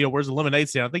long, right? Where's the lemonade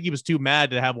stand? I think he was too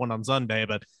mad to have one on Sunday,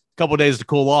 but a couple of days to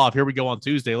cool off. Here we go on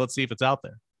Tuesday. Let's see if it's out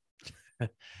there.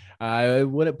 I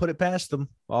wouldn't put it past them.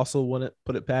 Also, wouldn't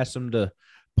put it past them to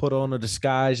put on a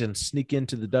disguise and sneak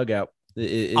into the dugout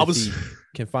if he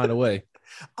can find a way.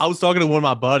 I was talking to one of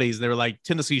my buddies. They were like,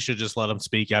 Tennessee should just let him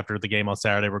speak after the game on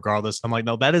Saturday, regardless. I'm like,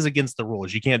 no, that is against the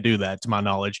rules. You can't do that, to my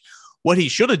knowledge. What he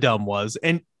should have done was,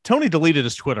 and Tony deleted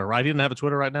his Twitter, right? He didn't have a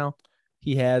Twitter right now.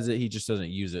 He has it. He just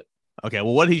doesn't use it. Okay.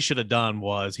 Well, what he should have done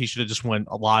was he should have just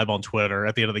went live on Twitter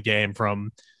at the end of the game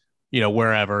from,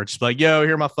 wherever. Just like, yo,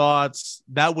 here are my thoughts.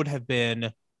 That would have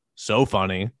been so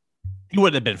funny. He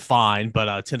wouldn't have been fine,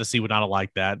 but Tennessee would not have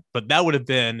liked that. But that would have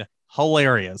been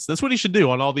hilarious. That's what he should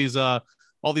do on all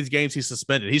these games he's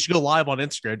suspended. He should go live on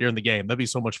Instagram during the game. That'd be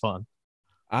so much fun.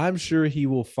 I'm sure he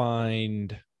will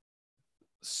find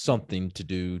something to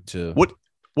do to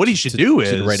what he should do is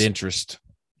generate interest.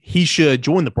 He should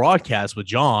join the broadcast with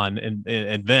John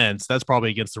and Vince. That's probably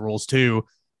against the rules too.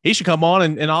 He should come on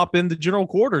and opt in the general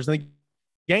quarters and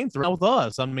game throughout with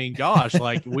us. I mean, gosh,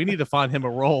 like we need to find him a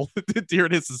role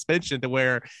during his suspension to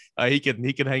where he can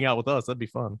hang out with us. That'd be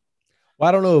fun. Well,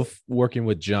 I don't know if working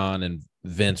with John and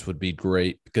Vince would be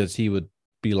great because he would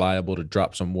be liable to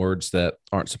drop some words that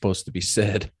aren't supposed to be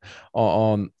said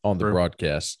on the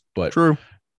broadcast. But true.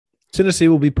 Tennessee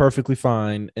will be perfectly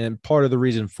fine. And part of the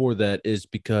reason for that is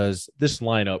because this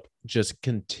lineup just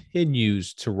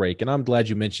continues to rake. And I'm glad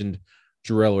you mentioned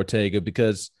Jarrell Ortega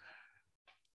because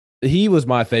he was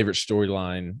my favorite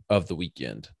storyline of the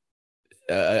weekend.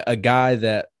 A guy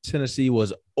that Tennessee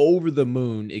was over the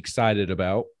moon excited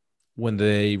about when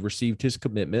they received his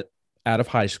commitment out of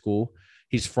high school.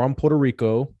 He's from Puerto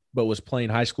Rico, but was playing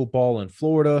high school ball in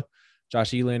Florida.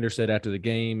 Josh Elander said after the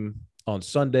game on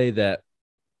Sunday that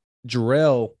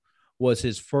Jarrell was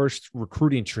his first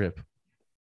recruiting trip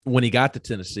when he got to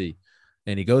Tennessee.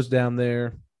 And he goes down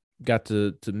there, got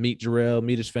to meet Jarrell,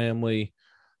 meet his family,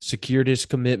 secured his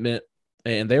commitment.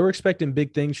 And they were expecting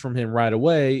big things from him right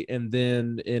away. And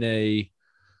then in a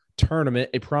tournament,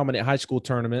 a prominent high school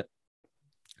tournament,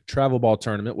 travel ball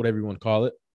tournament, whatever you want to call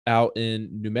it, out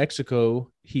in New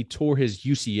Mexico, he tore his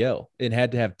UCL and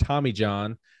had to have Tommy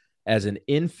John as an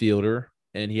infielder,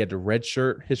 and he had to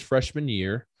redshirt his freshman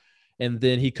year. And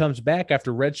then he comes back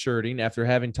after redshirting, after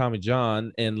having Tommy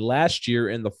John. And last year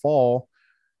in the fall,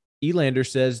 Elander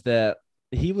says that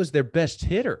he was their best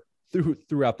hitter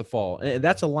throughout the fall. And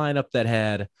that's a lineup that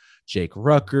had Jake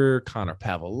Rucker, Connor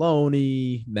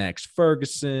Pavoloni, Max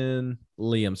Ferguson,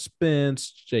 Liam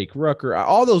Spence, Jake Rucker,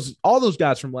 all those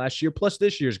guys from last year, plus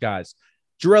this year's guys.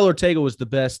 Jarrell Ortega was the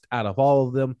best out of all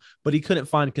of them, but he couldn't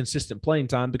find consistent playing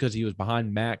time because he was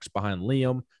behind Max, behind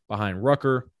Liam, behind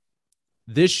Rucker.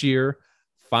 This year,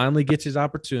 finally gets his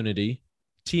opportunity.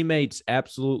 Teammates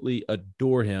absolutely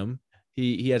adore him.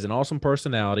 He has an awesome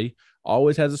personality,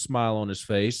 always has a smile on his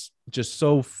face, just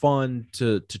so fun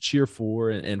to cheer for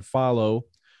and follow.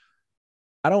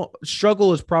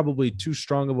 Struggle is probably too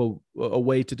strong of a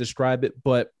way to describe it,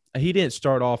 but he didn't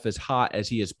start off as hot as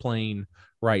he is playing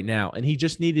right now. And he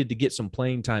just needed to get some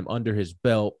playing time under his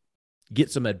belt,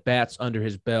 get some at-bats under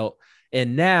his belt.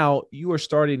 And now you are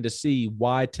starting to see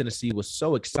why Tennessee was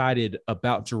so excited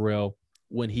about Jarrell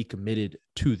when he committed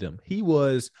to them. He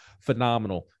was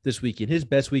phenomenal this weekend. His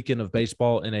best weekend of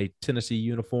baseball in a Tennessee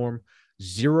uniform,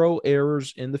 0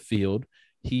 errors in the field.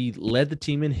 He led the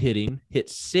team in hitting, hit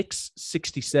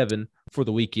 .667 for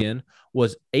the weekend,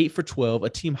 was 8 for 12, a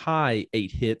team high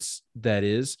 8 hits, that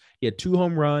is. He had 2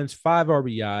 home runs, 5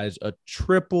 RBIs, a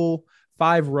triple,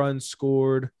 5 runs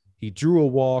scored. He drew a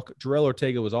walk. Jarrell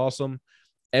Ortega was awesome.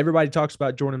 Everybody talks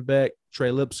about Jordan Beck, Trey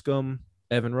Lipscomb,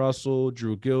 Evan Russell,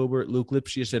 Drew Gilbert, Luke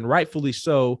Lipschius, and rightfully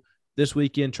so. This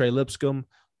weekend, Trey Lipscomb,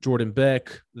 Jordan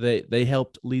Beck, they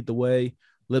helped lead the way.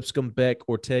 Lipscomb, Beck,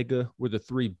 Ortega were the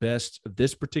 3 best of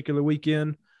this particular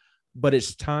weekend. But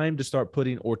it's time to start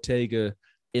putting Ortega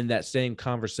in that same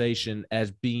conversation as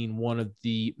being one of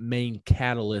the main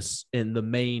catalysts and the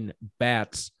main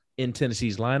bats in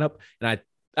Tennessee's lineup. And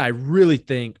I really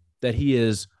think that he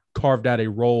has carved out a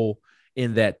role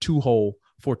in that 2-hole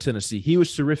for Tennessee. He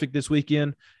was terrific this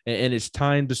weekend, and it's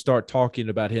time to start talking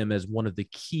about him as one of the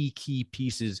key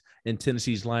pieces in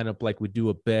Tennessee's lineup, like we do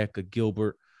a Beck, a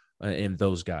Gilbert, and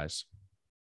those guys.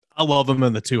 I love him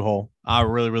in the 2-hole. I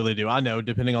really, really do. I know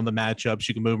depending on the matchups,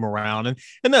 you can move him around,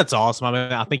 and that's awesome. I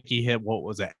mean, I think he hit, what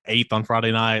was it, 8th on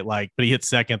Friday night, but he hit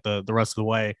 2nd the rest of the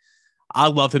way. I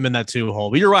love him in that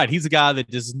 2-hole. But you're right. He's a guy that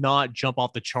does not jump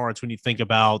off the charts when you think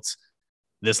about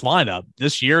this lineup.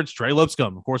 This year, it's Trey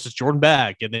Lipscomb. Of course, it's Jordan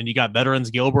Beck. And then you got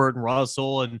veterans Gilbert and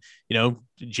Russell and,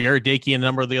 Jared Dickey and a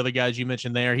number of the other guys you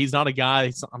mentioned there. He's not a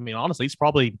guy, I mean, honestly, he's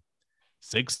probably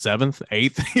 6th, 7th,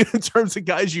 8th in terms of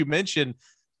guys you mentioned.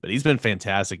 But he's been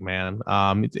fantastic, man.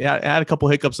 Had a couple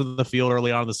hiccups in the field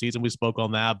early on in the season. We spoke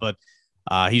on that, but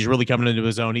he's really coming into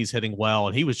his own. He's hitting well,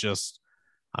 and he was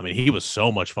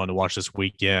so much fun to watch this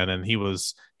weekend, and he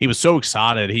was so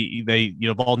excited.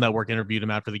 Ball Network interviewed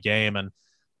him after the game, and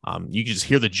you could just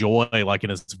hear the joy like in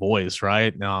his voice,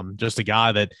 right? Just a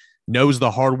guy that knows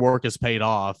the hard work has paid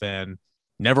off and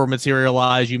never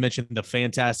materialized. You mentioned the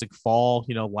fantastic fall,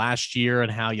 last year,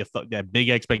 and how you thought that big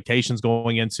expectations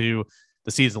going into the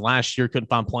season last year, couldn't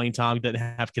find playing time, didn't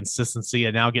have consistency,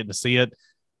 and now getting to see it.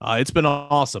 It's been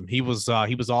awesome. He was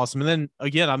awesome. And then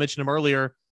again, I mentioned him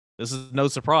earlier. This is no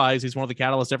surprise. He's one of the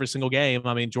catalysts every single game.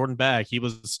 I mean, Jordan Beck, he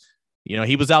was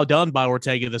outdone by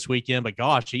Ortega this weekend, but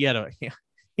gosh, he had a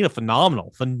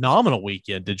phenomenal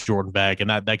weekend, did Jordan Beck,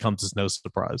 and that comes as no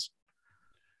surprise.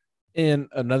 And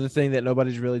another thing that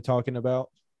nobody's really talking about,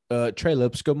 Trey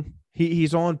Lipscomb,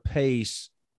 he's on pace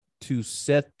to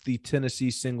set the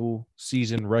Tennessee single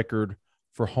season record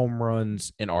for home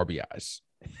runs and RBIs.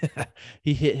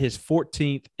 He hit his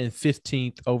 14th and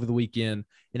 15th over the weekend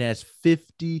and has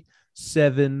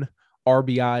 57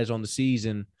 RBIs on the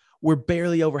season. We're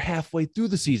barely over halfway through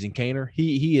the season, Cainer.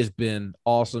 He has been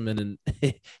awesome, and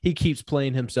he keeps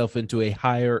playing himself into a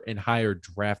higher and higher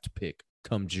draft pick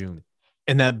come June.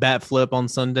 And that bat flip on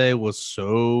Sunday was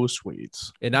so sweet.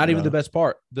 And not even the best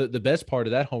part. The best part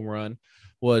of that home run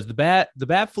was the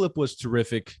bat flip was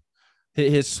terrific.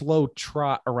 His slow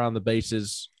trot around the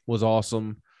bases was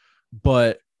awesome.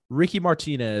 But Ricky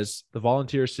Martinez, the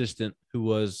volunteer assistant who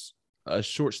was a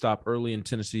shortstop early in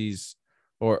Vitello's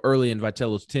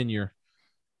tenure,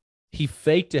 he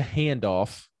faked a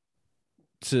handoff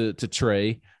to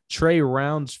Trey. Trey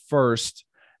rounds first,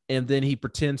 and then he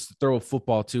pretends to throw a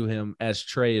football to him as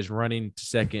Trey is running to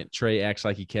second. Trey acts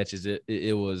like he catches it.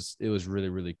 It was really,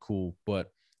 really cool.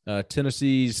 But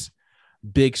Tennessee's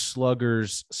big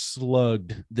sluggers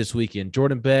slugged this weekend.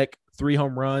 Jordan Beck, 3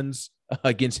 home runs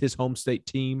against his home state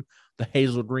team, the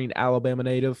Hazel Green, Alabama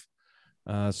native.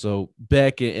 So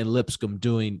Beck and Lipscomb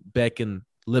doing Beck and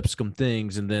Lipscomb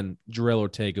things, and then Jarrell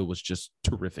Ortega was just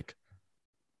terrific.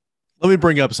 Let me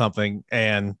bring up something,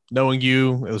 and knowing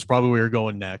you, it was probably where you're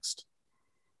going next.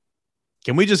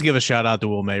 Can we just give a shout out to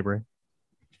Will Mabry?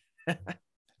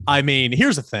 I mean,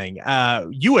 here's the thing.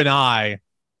 You and I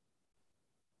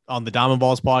on the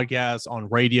Vols podcast on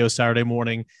radio Saturday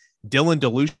morning, Dylan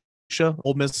DeLucia,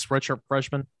 Ole Miss redshirt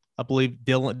freshman, I believe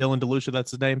Dylan DeLucia,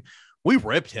 that's his name. We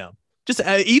ripped him. Just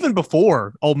even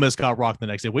before Ole Miss got rocked the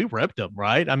next day, we ripped him,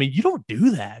 right? I mean, you don't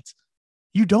do that.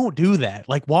 You don't do that.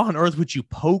 Like, why on earth would you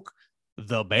poke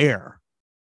the bear?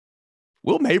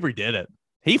 Will Mabry did it.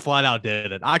 He flat out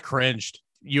did it. I cringed.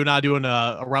 You and I doing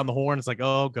around the horn. It's like,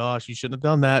 oh gosh, you shouldn't have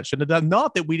done that. Shouldn't have done.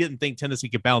 Not that we didn't think Tennessee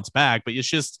could bounce back, but it's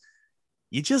just,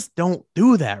 you just don't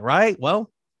do that, right?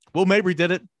 Well, Will Mabry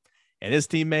did it, and his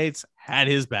teammates had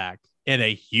his back in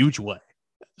a huge way.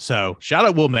 So shout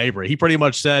out Will Mabry. He pretty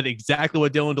much said exactly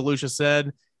what Dylan DeLucia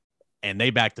said, and they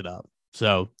backed it up.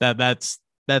 So that's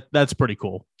pretty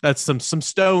cool. That's some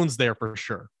stones there for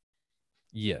sure.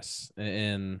 Yes.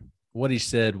 And what he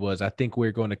said was, I think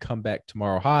we're going to come back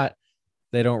tomorrow hot.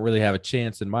 They don't really have a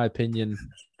chance, in my opinion.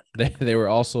 They were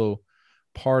also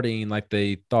partying like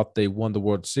they thought they won the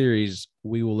World Series.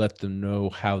 We will let them know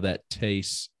how that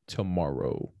tastes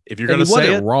tomorrow. If you're going to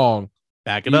say it wrong,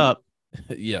 back it up.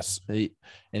 Yes. And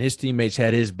his teammates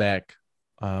had his back,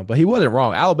 but he wasn't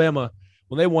wrong. Alabama,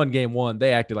 when they won game 1,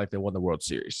 they acted like they won the World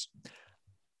Series.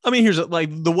 I mean, here's like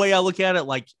the way I look at it,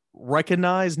 like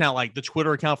recognize now, like the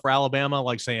Twitter account for Alabama,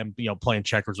 like saying, playing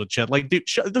checkers with Chet, like, dude,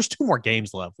 there's 2 more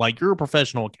games left. Like, you're a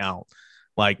professional account.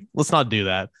 Like, let's not do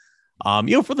that.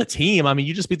 For the team, I mean,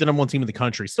 you just beat the number 1 team in the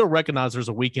country. Still recognize there's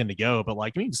a weekend to go, but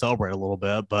like, you can celebrate a little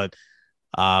bit, but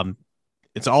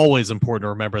it's always important to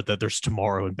remember that there's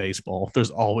tomorrow in baseball.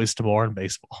 There's always tomorrow in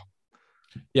baseball.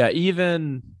 Yeah.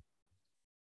 Even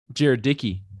Jared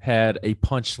Dickey had a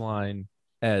punchline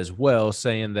as well,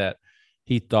 saying that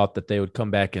he thought that they would come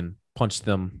back and punch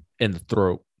them in the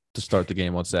throat to start the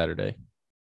game on Saturday.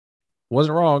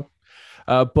 Wasn't wrong.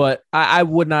 But I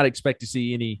would not expect to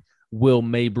see any Will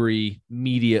Mabry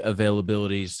media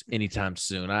availabilities anytime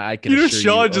soon. I can assure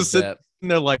Sean you just of that. sitting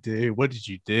there like, dude, what did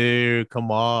you do?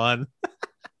 Come on.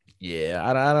 Yeah,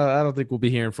 I don't think we'll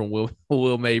be hearing from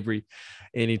Will Mabry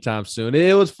anytime soon.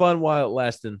 It was fun while it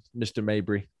lasted, Mr.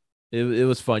 Mabry. It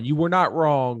was fun. You were not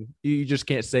wrong. You just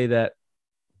can't say that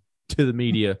to the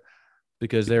media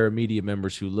because there are media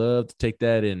members who love to take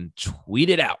that and tweet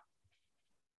it out.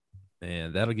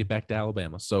 And that'll get back to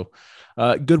Alabama. So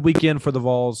good weekend for the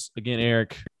Vols. Again,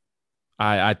 Eric,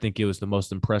 I think it was the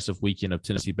most impressive weekend of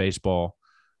Tennessee baseball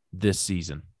this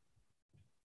season.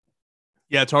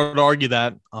 Yeah, it's hard to argue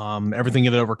that. Everything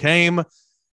it overcame,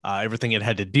 everything it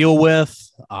had to deal with,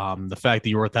 the fact that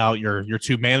you were without your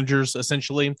two managers,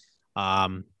 essentially.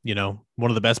 One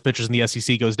of the best pitchers in the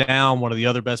SEC goes down. One of the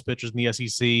other best pitchers in the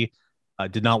SEC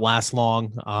did not last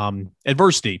long.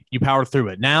 Adversity, you power through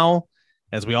it. Now,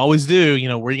 as we always do,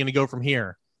 where are you going to go from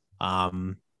here? A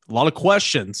lot of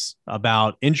questions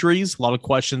about injuries, a lot of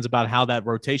questions about how that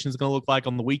rotation is going to look like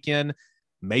on the weekend.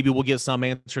 Maybe we'll get some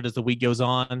answered as the week goes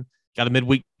on. Got a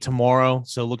midweek tomorrow,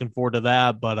 so looking forward to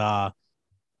that. But,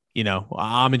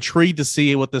 I'm intrigued to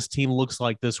see what this team looks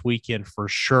like this weekend for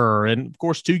sure. And, of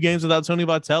course, 2 games without Tony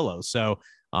Vitello. So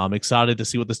I'm excited to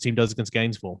see what this team does against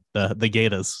Gainesville, the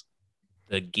Gators.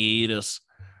 The Gators.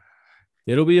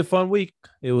 It'll be a fun week.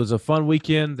 It was a fun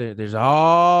weekend. There's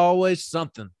always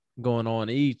something going on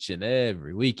each and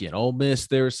every weekend. Ole Miss,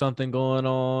 there was something going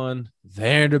on.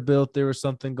 Vanderbilt, there was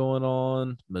something going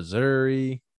on.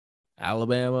 Missouri,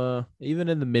 Alabama, even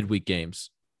in the midweek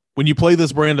games. When you play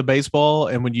this brand of baseball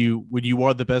and when you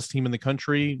are the best team in the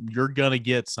country, you're going to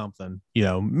get something,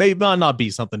 maybe not be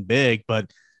something big,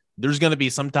 but there's going to be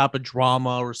some type of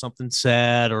drama or something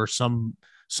sad or some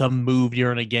move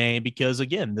during a game because,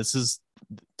 again,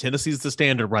 Tennessee's the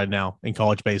standard right now in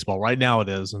college baseball. Right now it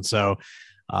is. And so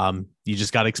you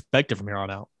just got to expect it from here on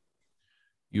out.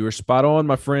 You were spot on,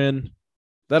 my friend.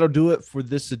 That'll do it for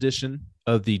this edition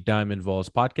of the Diamond Vols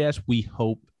podcast. We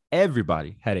hope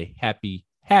everybody had a happy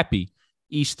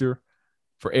Easter.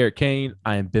 For Eric Cain,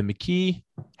 I am Ben McKee.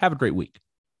 Have a great week.